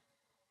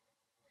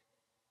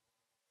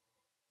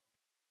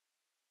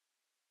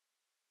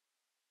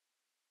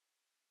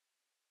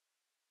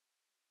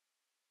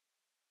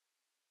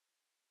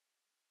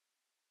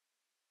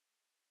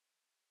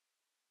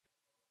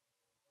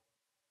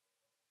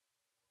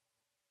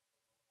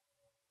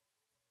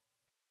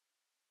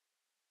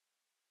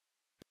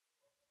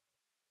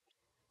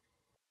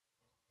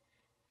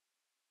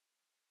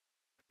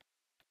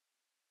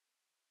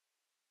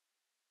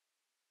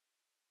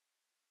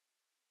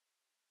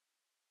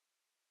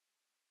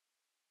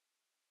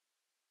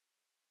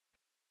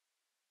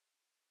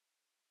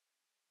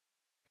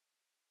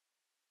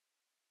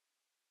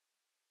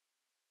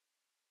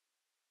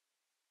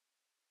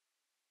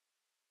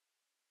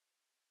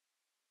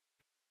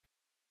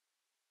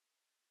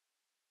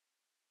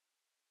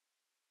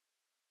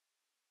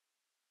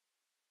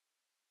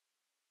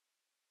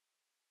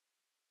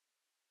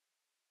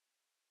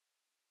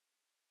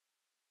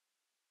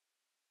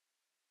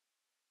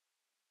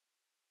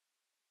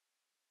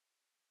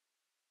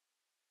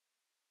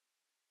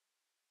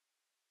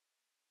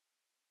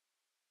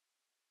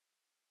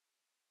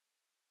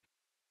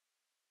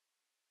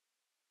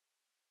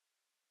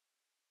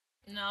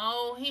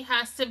 No, he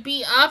has to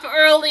be up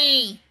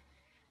early.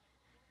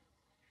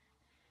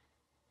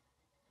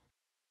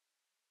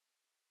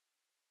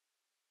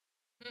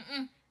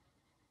 Mm-mm.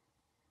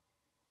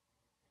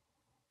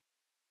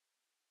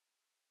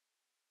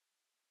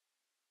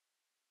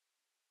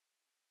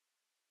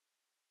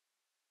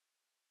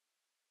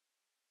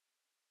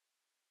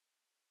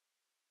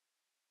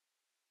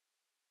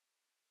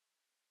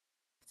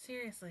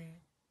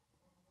 Seriously.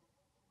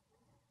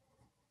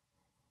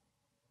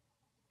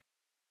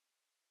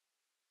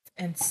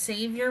 And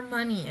save your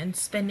money and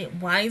spend it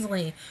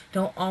wisely.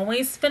 Don't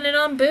always spend it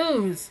on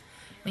booze.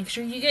 Make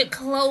sure you get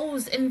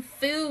clothes and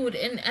food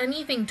and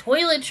anything,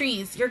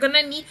 toiletries. You're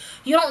gonna need,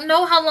 you don't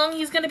know how long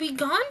he's gonna be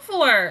gone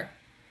for.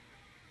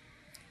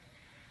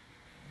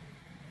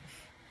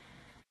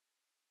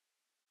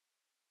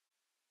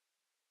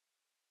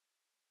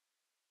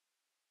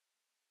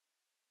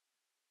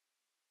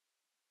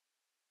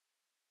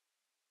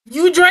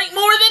 You drank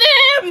more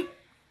than him!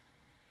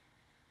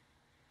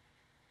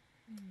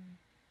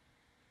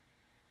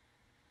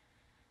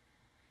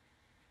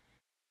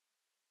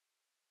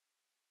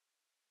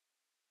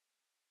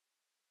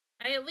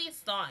 I at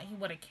least thought he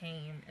would have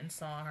came and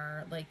saw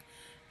her. Like,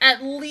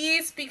 at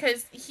least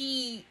because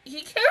he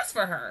cares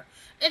for her.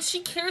 And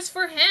she cares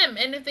for him.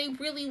 And if they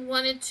really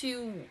wanted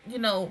to,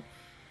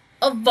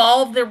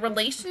 evolve their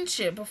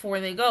relationship before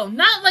they go.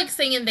 Not like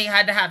saying they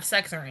had to have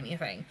sex or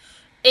anything.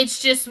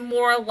 It's just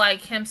more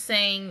like him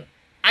saying,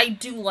 I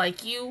do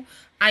like you.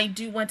 I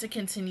do want to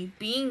continue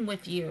being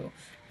with you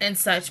and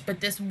such, but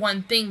this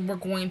one thing we're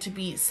going to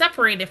be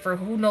separated for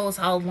who knows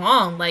how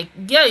long. Like,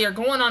 yeah, you're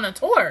going on a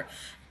tour.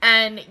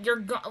 And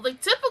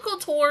like typical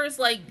tours,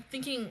 like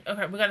thinking,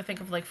 okay, we gotta think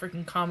of like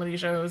freaking comedy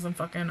shows and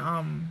fucking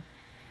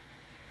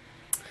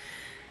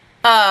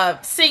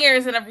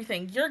singers and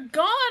everything. You're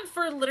gone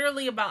for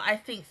literally about, I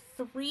think,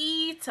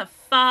 3 to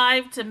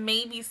 5 to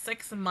maybe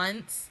 6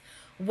 months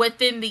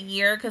within the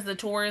year, because the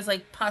tour is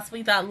like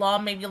possibly that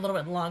long, maybe a little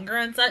bit longer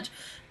and such.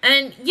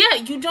 And yeah,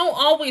 you don't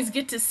always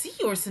get to see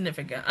your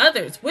significant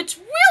others, which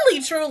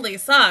really truly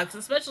sucks,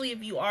 especially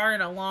if you are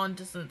in a long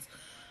distance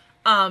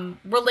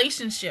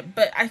relationship.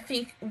 But I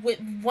think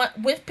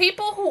with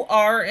people who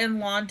are in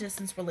long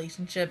distance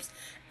relationships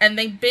and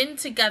they've been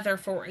together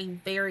for a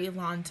very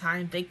long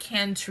time, they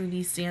can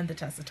truly stand the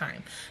test of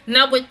time.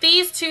 Now with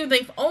these two,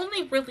 they've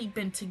only really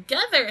been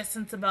together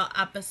since about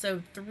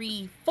episode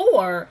 3,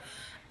 4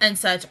 and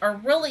such, are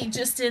really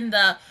just in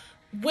the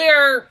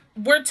we're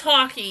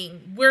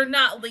talking, we're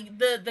not, like,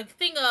 the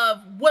thing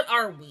of what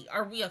are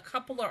we a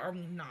couple or are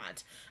we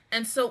not?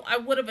 And so I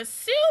would have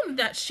assumed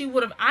that she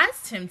would have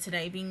asked him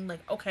today, being like,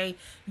 okay,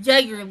 yeah,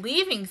 you're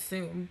leaving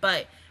soon,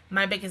 but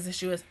my biggest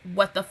issue is,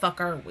 what the fuck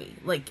are we?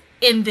 Like,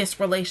 in this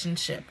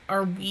relationship,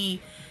 are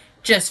we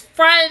just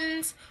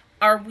friends?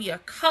 Are we a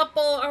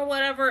couple or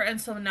whatever?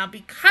 And so now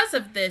because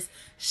of this,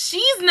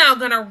 she's now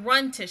gonna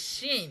run to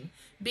Shin,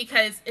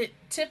 because it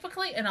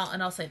typically, and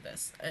I'll say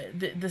this,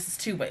 this is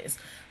two ways.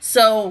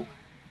 So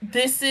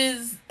this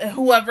is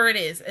whoever it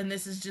is, and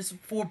this is just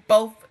for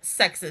both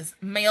sexes,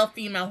 male,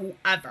 female,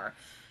 whoever.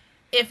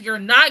 If you're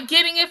not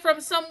getting it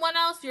from someone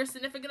else, your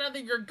significant other,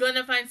 you're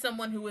gonna find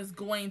someone who is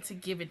going to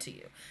give it to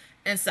you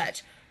and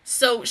such.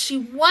 So she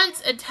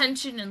wants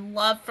attention and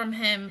love from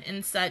him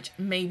and such.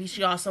 Maybe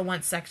she also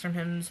wants sex from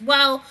him as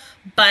well.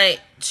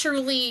 But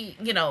truly,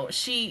 you know,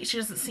 she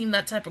doesn't seem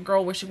that type of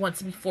girl where she wants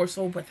to be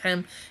forceful with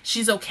him.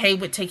 She's okay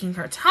with taking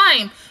her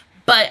time.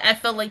 But I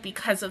feel like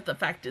because of the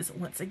fact is,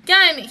 once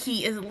again,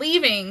 he is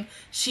leaving,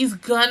 she's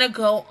gonna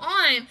go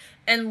on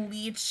and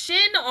lead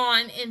Shin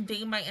on, and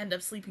they might end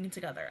up sleeping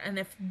together. And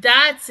if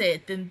that's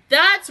it, then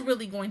that's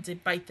really going to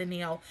bite the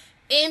nail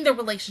in the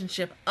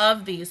relationship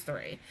of these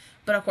three.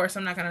 But of course,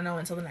 I'm not going to know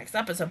until the next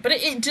episode. But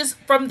it just,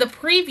 from the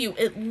preview,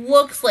 it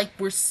looks like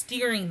we're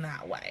steering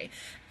that way.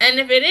 And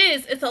if it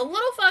is, it's a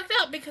little fucked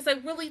up, because I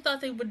really thought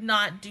they would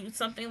not do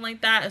something like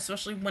that,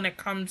 especially when it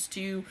comes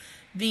to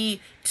the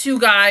 2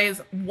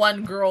 guys,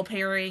 1 girl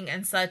pairing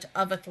and such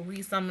of a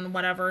threesome and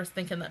whatever.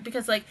 Thinking that,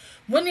 because like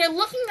when you're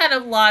looking at a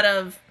lot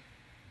of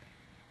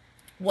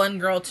 1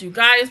 girl, 2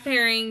 guys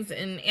pairings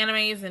in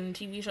animes and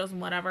TV shows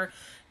and whatever,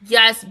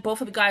 yes,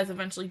 both of the guys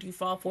eventually do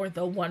fall for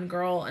the 1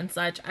 girl and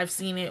such. I've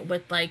seen it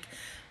with, like,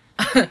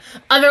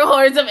 other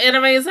hordes of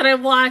animes that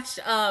I've watched.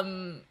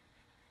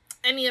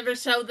 Any other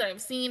show that I've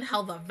seen,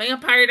 how the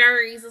Vampire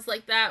Diaries is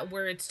like that,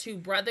 where it's 2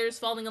 brothers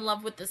falling in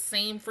love with the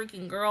same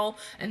freaking girl,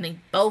 and they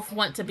both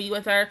want to be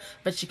with her,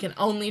 but you can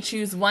only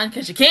choose one,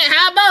 because you can't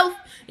have both.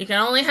 You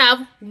can only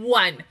have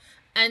one.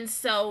 And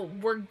so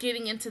we're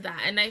getting into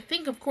that. And I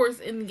think, of course,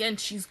 in the end,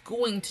 she's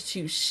going to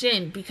choose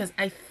Shin, because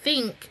I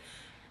think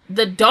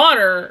the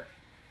daughter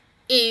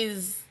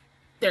is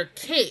their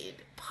kid,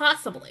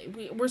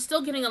 possibly. We're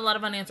still getting a lot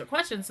of unanswered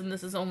questions, and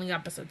this is only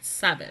episode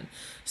 7.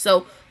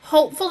 So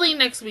hopefully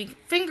next week,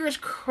 fingers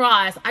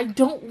crossed. I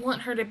don't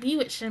want her to be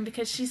with Shin,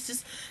 because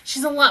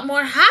she's a lot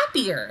more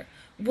happier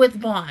with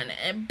Bon.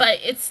 But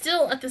it's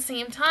still, at the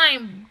same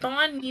time,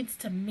 Bon needs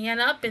to man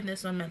up in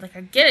this moment. Like,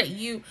 I get it.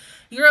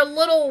 You're a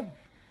little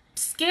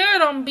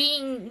scared on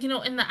being, you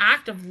know, in the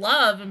act of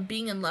love and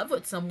being in love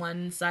with someone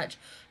and such.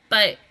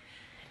 But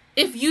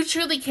if you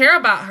truly care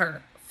about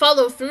her,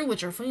 follow through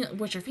with your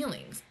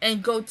feelings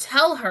and go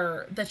tell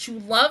her that you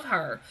love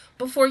her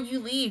before you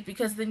leave,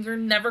 because then you're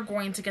never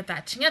going to get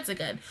that chance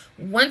again.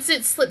 Once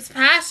it slips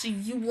past you,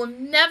 you will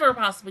never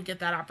possibly get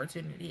that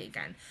opportunity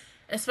again,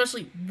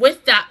 especially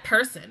with that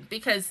person,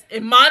 because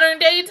in modern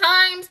day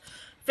times,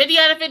 50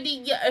 out of 50,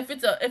 yeah, if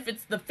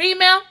it's the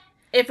female,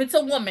 if it's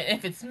a woman,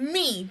 if it's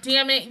me,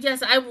 damn it,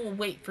 yes, I will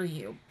wait for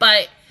you.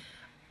 But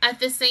at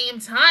the same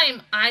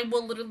time, I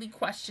will literally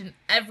question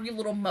every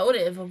little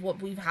motive of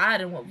what we've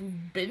had and what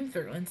we've been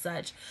through and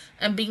such.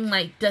 And being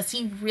like, does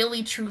he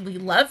really truly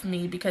love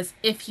me? Because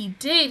if he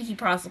did, he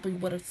possibly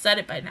would have said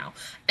it by now.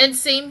 And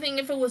same thing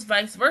if it was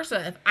vice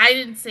versa. If I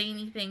didn't say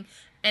anything,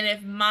 and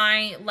if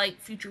my,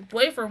 like, future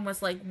boyfriend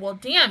was like, well,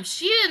 damn,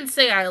 she didn't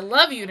say I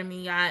love you to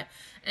me yet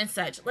and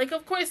such. Like,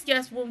 of course,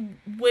 yes,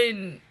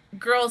 when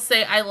girls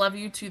say I love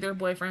you to their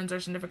boyfriends or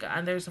significant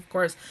others, of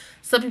course,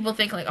 some people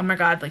think like, oh my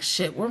god, like,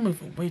 shit, we're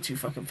moving way too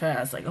fucking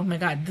fast. Like, oh my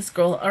god, this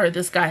girl or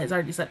this guy has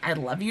already said I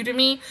love you to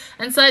me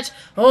and such.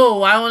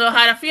 Oh, I don't know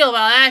how to feel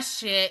about that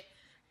shit.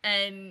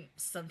 And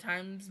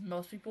sometimes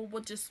most people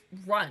would just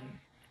run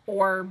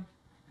or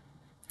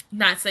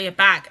not say it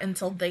back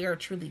until they are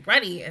truly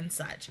ready and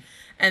such.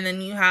 And then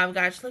you have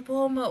guys like,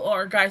 well,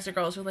 or guys or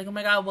girls who are like, oh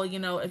my god, well, you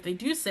know, if they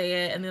do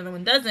say it and the other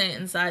one doesn't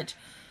and such,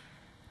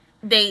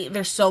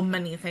 there's so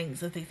many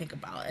things that they think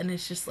about, and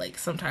it's just like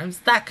sometimes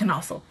that can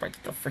also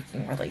break the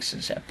freaking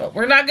relationship. But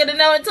we're not gonna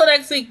know until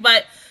next week.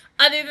 But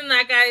other than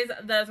that, guys,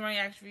 that is my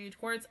reaction review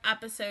towards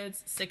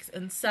episodes 6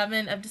 and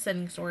 7 of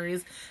Descending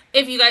Stories.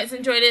 If you guys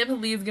enjoyed it,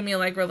 please give me a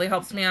like, really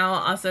helps me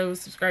out. Also,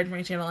 subscribe to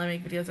my channel. I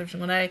make videos every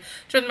single day.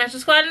 Join the Master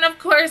Squad, and of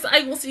course,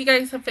 I will see you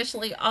guys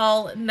officially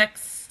all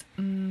next.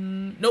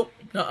 Nope,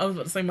 no, I was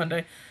about to say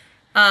Monday.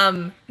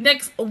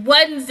 Next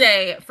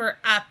Wednesday for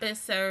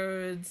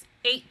episodes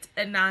 8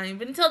 and 9.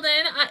 But until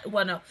then,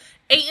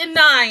 8 and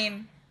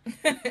 9.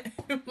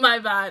 My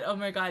bad. Oh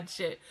my god,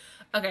 shit.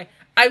 Okay,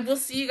 I will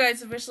see you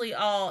guys officially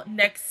all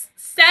next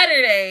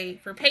Saturday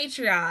for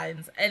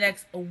Patreons and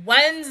next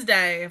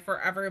Wednesday for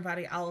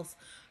everybody else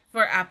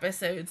for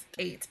episodes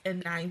 8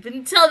 and 9. But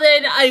until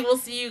then, I will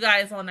see you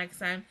guys all next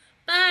time.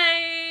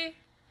 Bye!